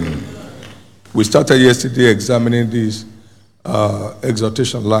 Amen. We started yesterday examining this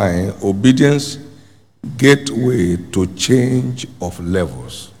exhortation line, obedience, gateway to change of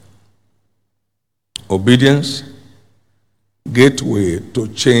levels. Obedience, gateway to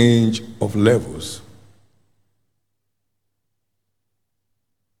change of levels.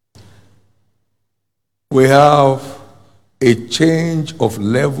 We have a change of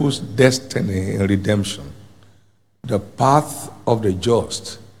levels, destiny, and redemption. The path of the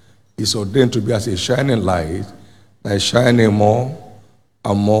just is ordained to be as a shining light that is shining more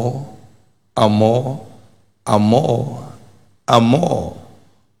and more and more and more and more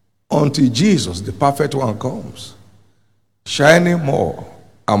until Jesus, the perfect one, comes. Shining more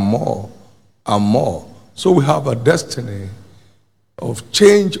and more and more. So we have a destiny of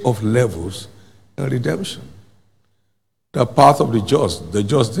change of levels and redemption. The path of the just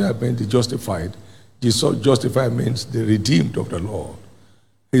there means the justified. Jesus justified means the redeemed of the Lord.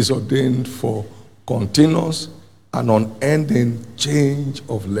 He's ordained for continuous and unending change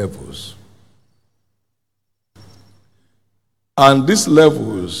of levels. And these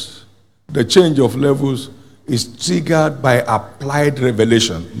levels, the change of levels, is triggered by applied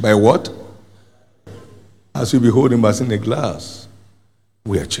revelation. By what? As we behold him as in a glass,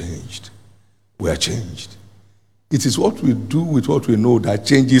 we are changed. We are changed. It is what we do with what we know that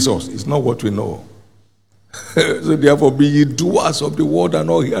changes us. It's not what we know. So therefore, be ye doers of the word and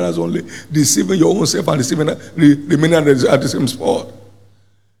not hearers only, deceiving your own self and deceiving remaining at the same spot.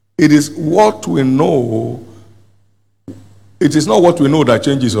 It is what we know. It is not what we know that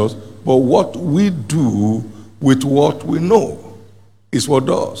changes us, but what we do with what we know is what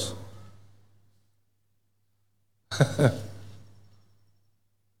does.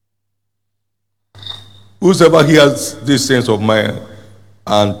 Whosoever hears these sayings of mine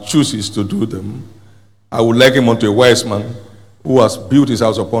and chooses to do them, I will liken him unto a wise man who has built his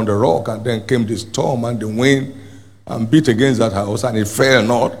house upon the rock, and then came the storm and the wind and beat against that house, and it fell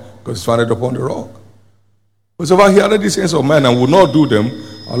not, because it's founded upon the rock. Whosoever heareth these sayings of mine and will not do them,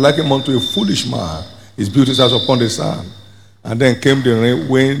 I will liken him unto a foolish man. He's built his house upon the sand, and then came the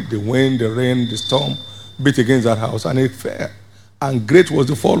wind, the rain, the storm, beat against that house, and it fell. And great was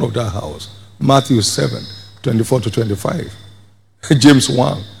the fall of that house. Matthew 7, 24 to 25. James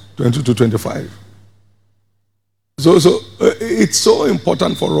 1, 22 to 25. So it's so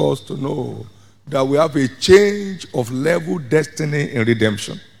important for us to know that we have a change of level, destiny, and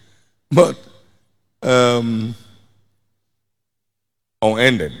redemption. But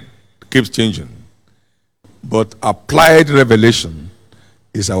unending, keeps changing. But applied revelation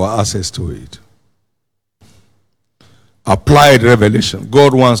is our access to it. Applied revelation.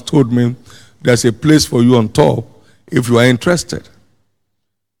 God once told me there's a place for you on top if you are interested.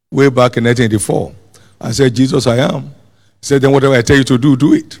 Way back in 1984. I said, Jesus, I am. He said, then whatever I tell you to do,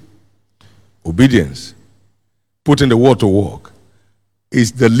 do it. Obedience. Putting the word to work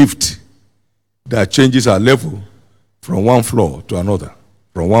is the lift that changes our level from one floor to another.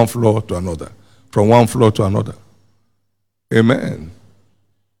 From one floor to another. From one floor to another. Amen.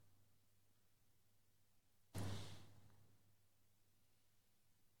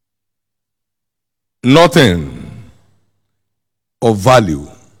 Nothing of value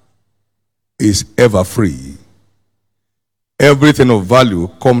is ever free. Everything of value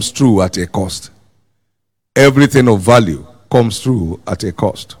comes through at a cost. Everything of value comes through at a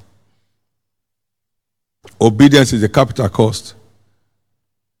cost. Obedience is a capital cost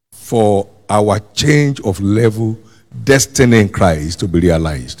for our change of level, destiny in Christ to be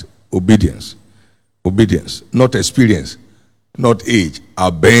realized. Obedience. Obedience, not experience, not age.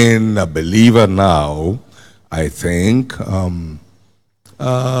 I've been a believer now, I think.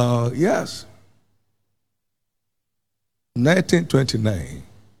 Yes. 1929.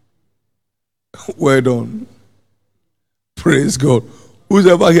 Well done. Praise God.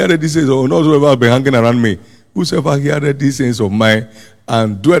 Whosoever heard these things, or not whoever has been hanging around me, whosoever heard these things of mine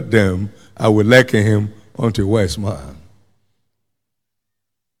and doeth them, I will liken him unto a wise man.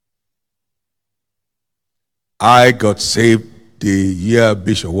 I got saved the year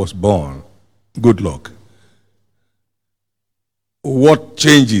Bishop was born. Good luck. What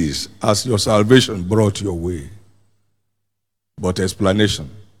changes has your salvation brought your way? But explanation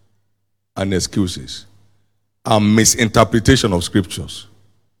and excuses and misinterpretation of scriptures.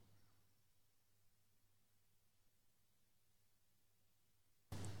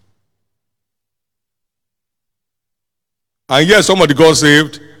 And yes, somebody got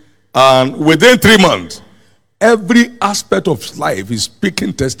saved, and within 3 months, every aspect of his life is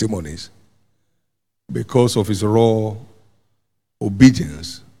speaking testimonies because of his raw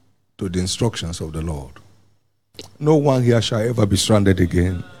obedience to the instructions of the Lord. No one here shall ever be stranded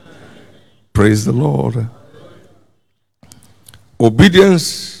again. Praise the Lord.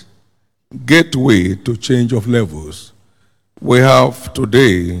 Obedience, gateway to change of levels. We have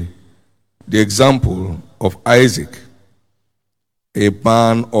today the example of Isaac a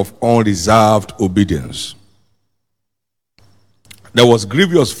man of unreserved obedience. There was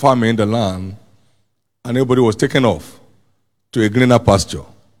grievous famine in the land, and everybody was taken off to a greener pasture.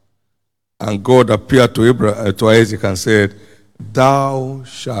 And God appeared to Isaac and said, "Thou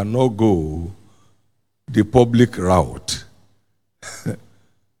shalt not go the public route.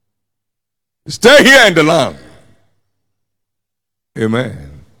 Stay here in the land."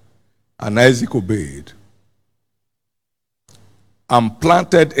 Amen. And Isaac obeyed and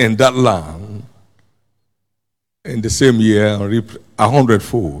planted in that land in the same year and reaped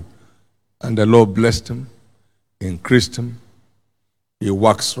 100-fold. And the Lord blessed him, increased him, he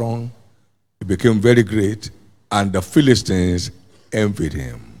waxed strong, he became very great, and the Philistines envied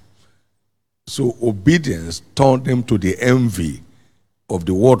him. So obedience turned him to the envy of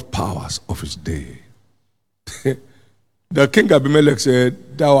the world powers of his day. The king Abimelech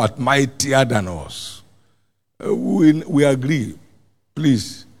said, "Thou art mightier than us." We agree.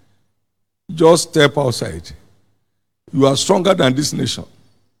 Please, just step outside. You are stronger than this nation.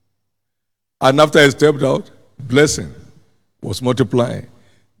 And after he stepped out, blessing was multiplying.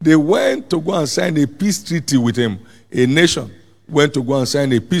 They went to go and sign a peace treaty with him. A nation went to go and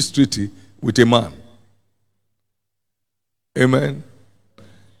sign a peace treaty with a man. Amen.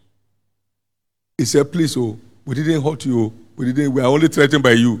 He said, "Please, oh, we didn't hurt you. We are only threatened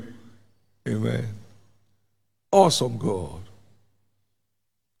by you." Amen. Awesome God.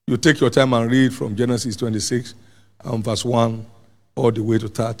 You take your time and read from Genesis 26 and verse 1 all the way to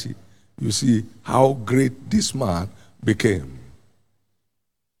 30. You see how great this man became.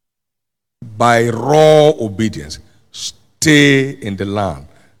 By raw obedience, stay in the land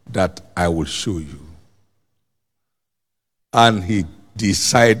that I will show you. And he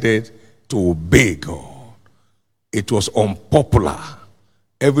decided to obey God. It was unpopular.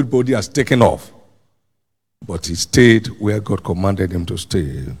 Everybody has taken off. But he stayed where God commanded him to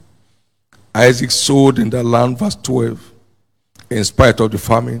stay. Isaac sowed in that land, verse 12, in spite of the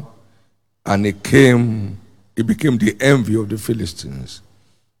famine, and he became the envy of the Philistines.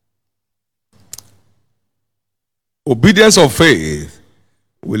 Obedience of faith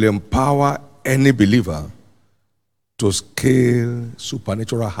will empower any believer to scale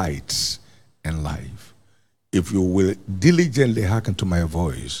supernatural heights in life. If you will diligently hearken to my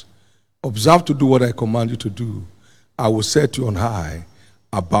voice, observe to do what I command you to do, I will set you on high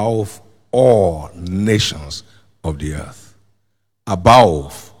above all nations of the earth.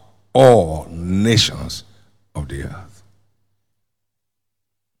 Above all nations of the earth.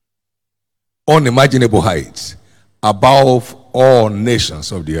 Unimaginable heights. Above all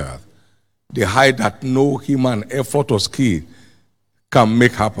nations of the earth. The height that no human effort or skill can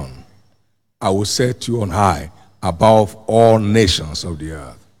make happen. I will set you on high above all nations of the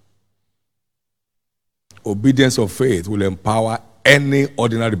earth. Obedience of faith will empower any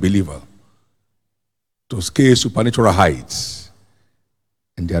ordinary believer to scale supernatural heights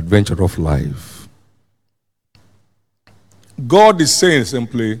in the adventure of life. God is saying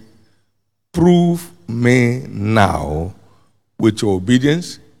simply, prove me now with your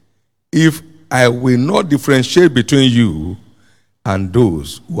obedience if I will not differentiate between you and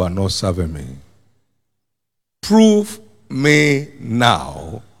those who are not serving me. Prove me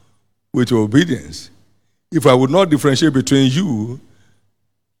now with your obedience if I would not differentiate between you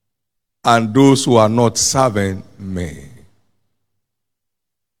and those who are not serving me.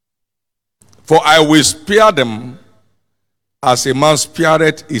 For I will spare them as a man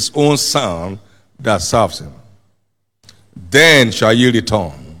spareth his own son that serves him. Then shall ye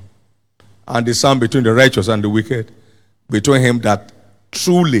return and discern between the righteous and the wicked, between him that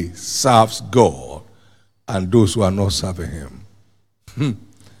truly serves God and those who are not serving him.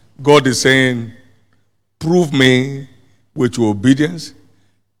 God is saying, prove me with your obedience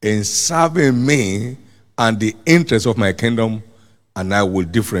in serving me and the interests of my kingdom, and I will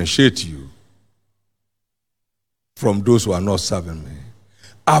differentiate you from those who are not serving me.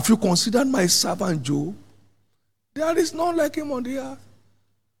 Have you considered my servant Job? There is none like him on the earth.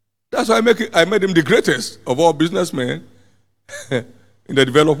 That's why I made him the greatest of all businessmen in the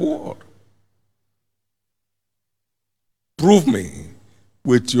developed world. Prove me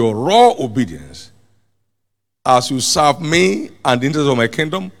with your raw obedience as you serve me and the interests of my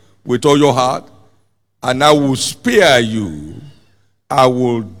kingdom with all your heart, and I will spare you. I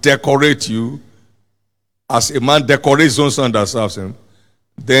will decorate you as a man decorates his own son that serves him.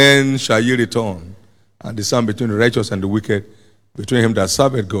 Then shall ye return and discern between the righteous and the wicked, between him that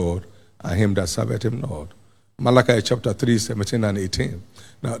serveth God and him that serveth him not. Malachi chapter 3, 17 and 18.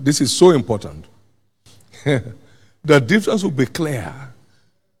 Now, this is so important. The difference will be clear.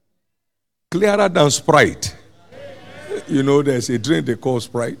 Clearer than Sprite. You know, there's a drink they call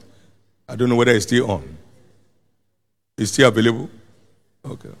Sprite. I don't know whether it's still on. It's still available?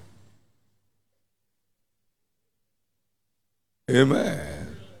 Okay.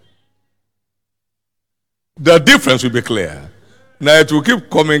 Amen. The difference will be clear. Now it will keep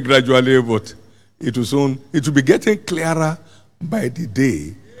coming gradually, but it will be getting clearer by the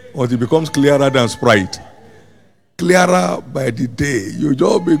day, or it becomes clearer than Sprite. Clearer by the day. You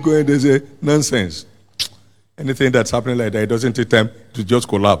just be going, they say, nonsense. Anything that's happening like that, it doesn't take time to just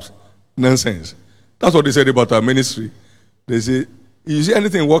collapse. Nonsense. That's what they said about our ministry. They say, you see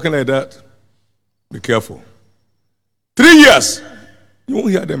anything working like that, be careful. 3 years, you won't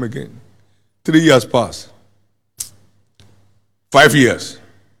hear them again. 3 years pass. 5 years.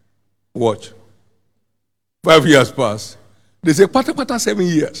 Watch. 5 years pass. They say, pata 7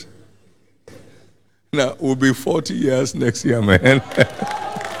 years. Now, we'll be 40 years next year, man.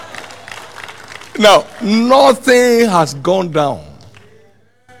 Now, nothing has gone down.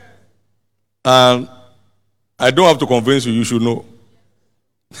 And I don't have to convince you, you should know.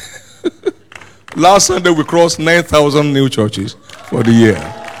 Last Sunday, we crossed 9,000 new churches for the year.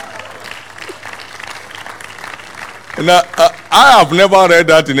 Now, I have never read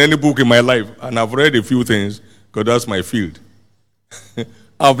that in any book in my life, and I've read a few things, because that's my field.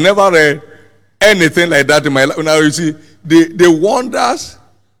 I've never read anything like that in my life. Now, you see, the wonders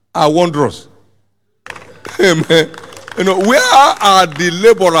are wondrous. Amen. You know, where are the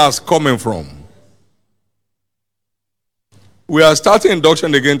laborers coming from? We are starting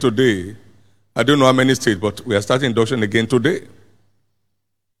induction again today. I don't know how many states, but we are starting induction again today.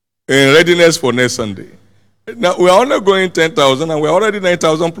 In readiness for next Sunday. Now, we are only going 10,000 and we are already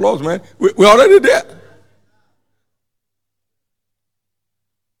 9,000 plus, man. We are already there.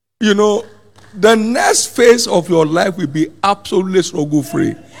 You know, the next phase of your life will be absolutely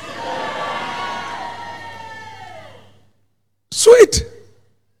struggle-free. Sweet.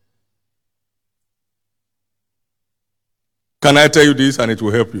 Can I tell you this and it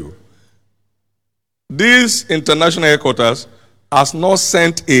will help you? This international headquarters has not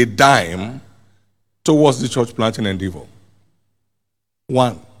sent a dime towards the church planting endeavor.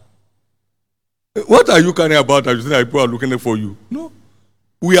 One. What are you carrying about that you think that people are looking for you? No.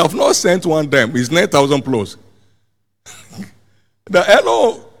 We have not sent one dime. It's 9,000 plus.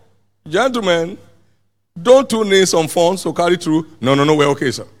 Hello, gentlemen, don't tune in some funds to carry through. No, we're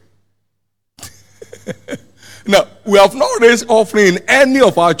okay, sir. Now, we have not raised offering in any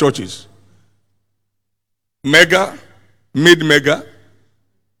of our churches. Mega, mid-mega,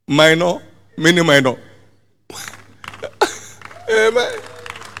 minor, mini-minor. Amen.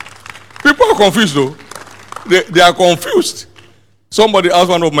 People are confused though. They are confused. Somebody asked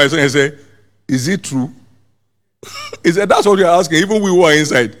one of my sons and said, is it true? He said, that's what you're asking, even we who are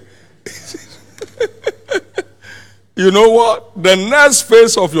inside. You know what? The next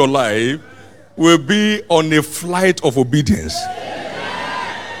phase of your life will be on a flight of obedience.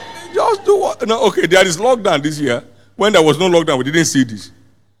 Just do what? No, okay, there is lockdown this year. When there was no lockdown, we didn't see this.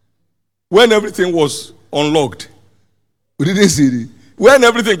 When everything was unlocked, we didn't see it. When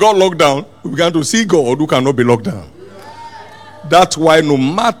everything got locked down, we began to see God who cannot be locked down. That's why no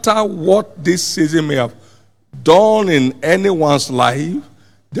matter what this season may have done in anyone's life,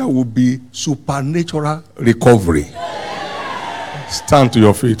 there will be supernatural recovery. Stand to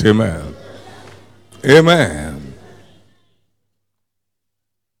your feet. Amen. Amen.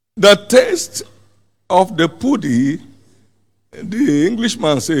 The taste of the pudding, the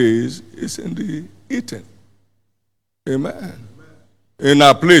Englishman says, is in the eating. Amen. In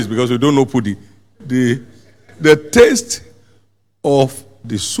our place, because we don't know pudding, the taste of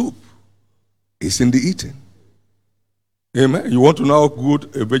the soup is in the eating. Amen. You want to know how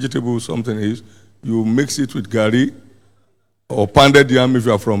good a vegetable something is, you mix it with gari or pounded yam if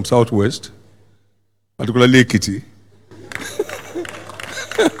you are from Southwest, particularly Ekiti.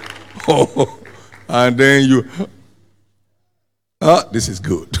 And then you, this is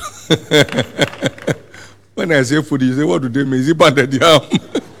good. When I say food, you say, what do they mean? Is it pounded yam?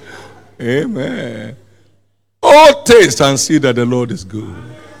 Amen. Oh, taste and see that the Lord is good.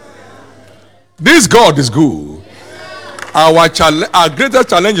 This God is good. Our greatest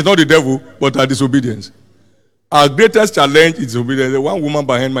challenge is not the devil, but our disobedience. Our greatest challenge is disobedience. There's one woman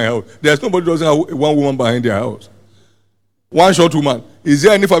behind my house. There's nobody who doesn't have one woman behind their house. One short woman. Is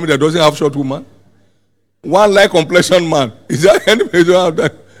there any family that doesn't have short woman? One light complexion man. Is there any family that doesn't have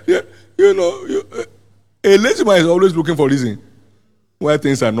that? Yeah. You know, a lazy man is always looking for reason why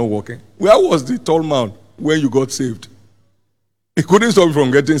things are not working. Where was the tall man when you got saved? He couldn't stop you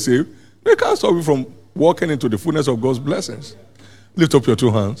from getting saved. They can't stop you from walking into the fullness of God's blessings. Lift up your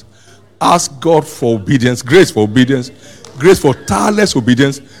two hands. Ask God for obedience, grace for tireless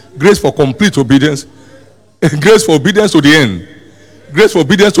obedience, grace for complete obedience, grace for obedience to the end, grace for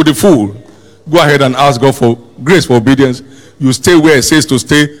obedience to the full. Go ahead and ask God for grace for obedience. You stay where He says to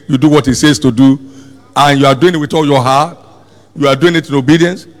stay. You do what He says to do. And you are doing it with all your heart. You are doing it in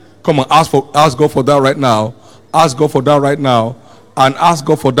obedience. Come on, ask God for that right now. Ask God for that right now. And ask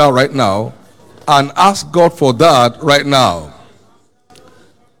God for that right now. And ask God for that right now.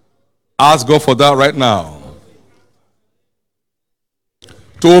 Ask God for that right now.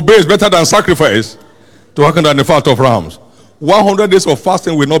 To obey is better than sacrifice. To hearken than the fat of rams. 100 days of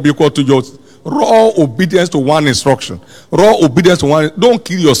fasting will not be equal to your raw obedience to one instruction. Raw obedience to one. Don't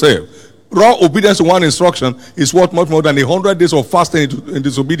kill yourself. Raw obedience to one instruction is worth much more than 100 days of fasting in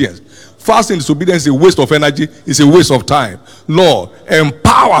disobedience. Fasting in disobedience is a waste of energy. It's a waste of time. Lord,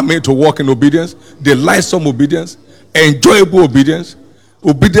 empower me to walk in obedience, delightsome obedience, enjoyable obedience,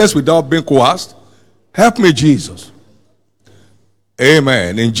 obedience without being coerced. Help me, Jesus.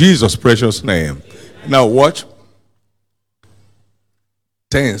 Amen. In Jesus' precious name. Now watch.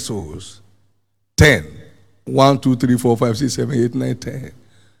 10 souls. 10. 1, 2, 3, 4, 5, 6, 7, 8, 9, 10.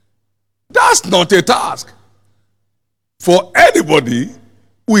 That's not a task for anybody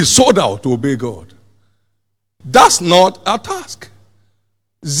who is sold out to obey God. That's not a task.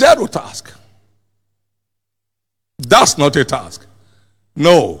 Zero task. That's not a task.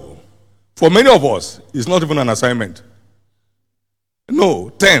 No. For many of us, it's not even an assignment. No,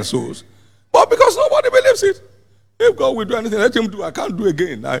 10 souls. But because nobody believes it. If God will do anything, let Him do. I can't do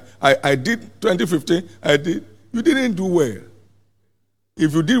again. I did 2015. I did. You didn't do well.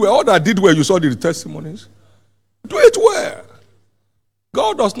 If you did well, all that did well, you saw the testimonies. Do it well.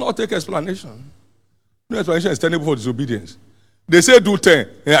 God does not take explanation. No explanation is tenable for disobedience. They say do 10.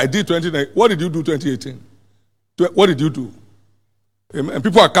 Yeah, I did 29. What did you do 2018? What did you do? And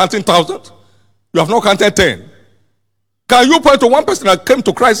people are counting thousands. You have not counted 10. Can you point to one person that came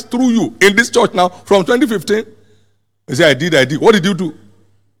to Christ through you in this church now from 2015? They say, I did. What did you do?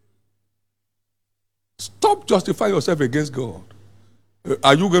 Stop justifying yourself against God.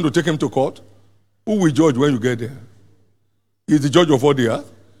 Are you going to take Him to court? Who will judge when you get there? He's the judge of all the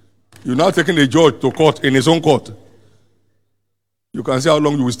earth. You're now taking a judge to court in his own court. You can see how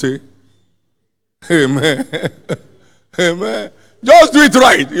long you will stay. Amen. Amen. Just do it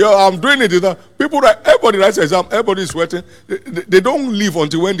right. I'm doing it. Everybody writes exam. Everybody is sweating. They don't leave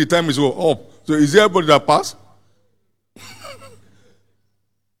until when the time is up. So is there everybody that passed?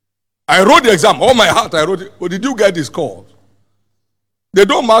 I wrote the exam. All my heart, I wrote it. But did you get the scores? They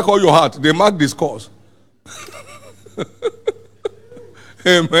don't mark all your heart. They mark the scores.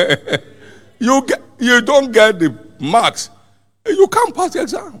 Amen. You don't get the marks. You can't pass the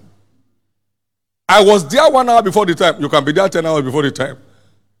exam. I was there 1 hour before the time. You can be there 10 hours before the time.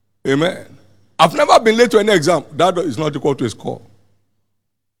 Amen. I've never been late to any exam. That is not equal to a score.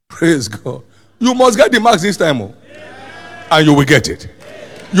 Praise God. You must get the marks this time. And you will get it.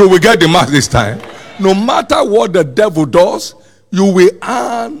 You will get the marks this time. No matter what the devil does, you will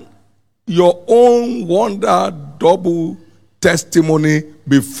earn your own wonder double testimony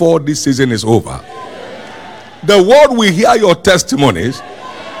before this season is over. The world will hear your testimonies.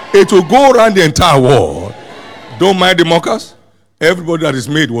 It will go around the entire world. Don't mind the mockers. Everybody that is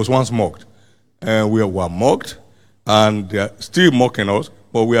made was once mocked. And we were mocked. And they are still mocking us.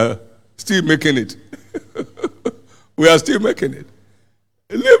 But we are still making it. We are still making it.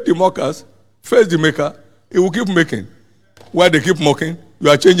 Leave the mockers. Face the maker. It will keep making. While they keep mocking, you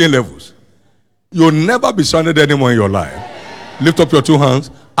are changing levels. You'll never be stranded anymore in your life. Lift up your two hands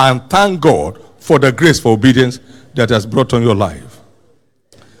and thank God for the grace for obedience that has brought on your life.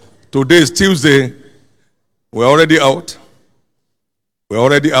 Today is Tuesday. We're already out. We're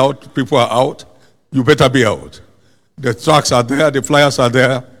already out. People are out. You better be out. The tracks are there. The flyers are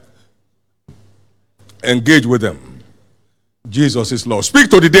there. Engage with them. Jesus is Lord. Speak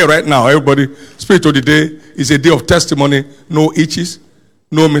to the day right now, everybody. Speak to the day. It's a day of testimony. No itches.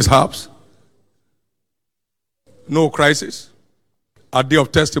 No mishaps. No crisis. A day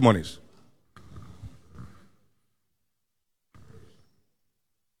of testimonies.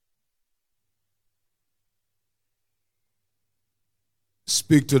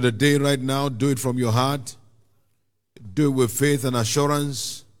 Speak to the day right now. Do it from your heart. Do it with faith and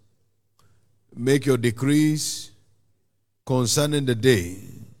assurance. Make your decrees concerning the day.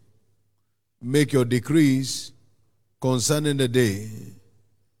 Make your decrees concerning the day.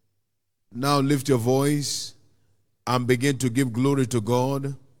 Now lift your voice and begin to give glory to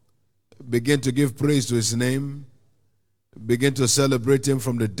God. Begin to give praise to His name. Begin to celebrate Him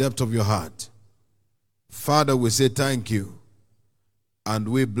from the depth of your heart. Father, we say thank you. and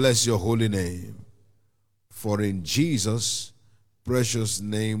we bless your holy name. For in Jesus' precious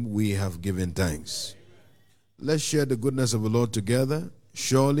name we have given thanks. Let's share the goodness of the Lord together.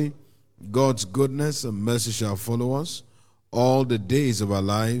 Surely God's goodness and mercy shall follow us all the days of our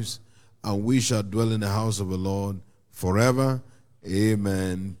lives, and we shall dwell in the house of the Lord forever.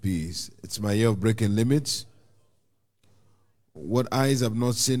 Amen. Peace. It's my year of breaking limits. What eyes have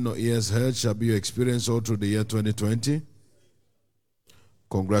not seen nor ears heard shall be your experience all through the year 2020.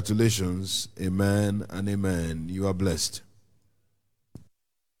 Congratulations. Amen and amen. You are blessed.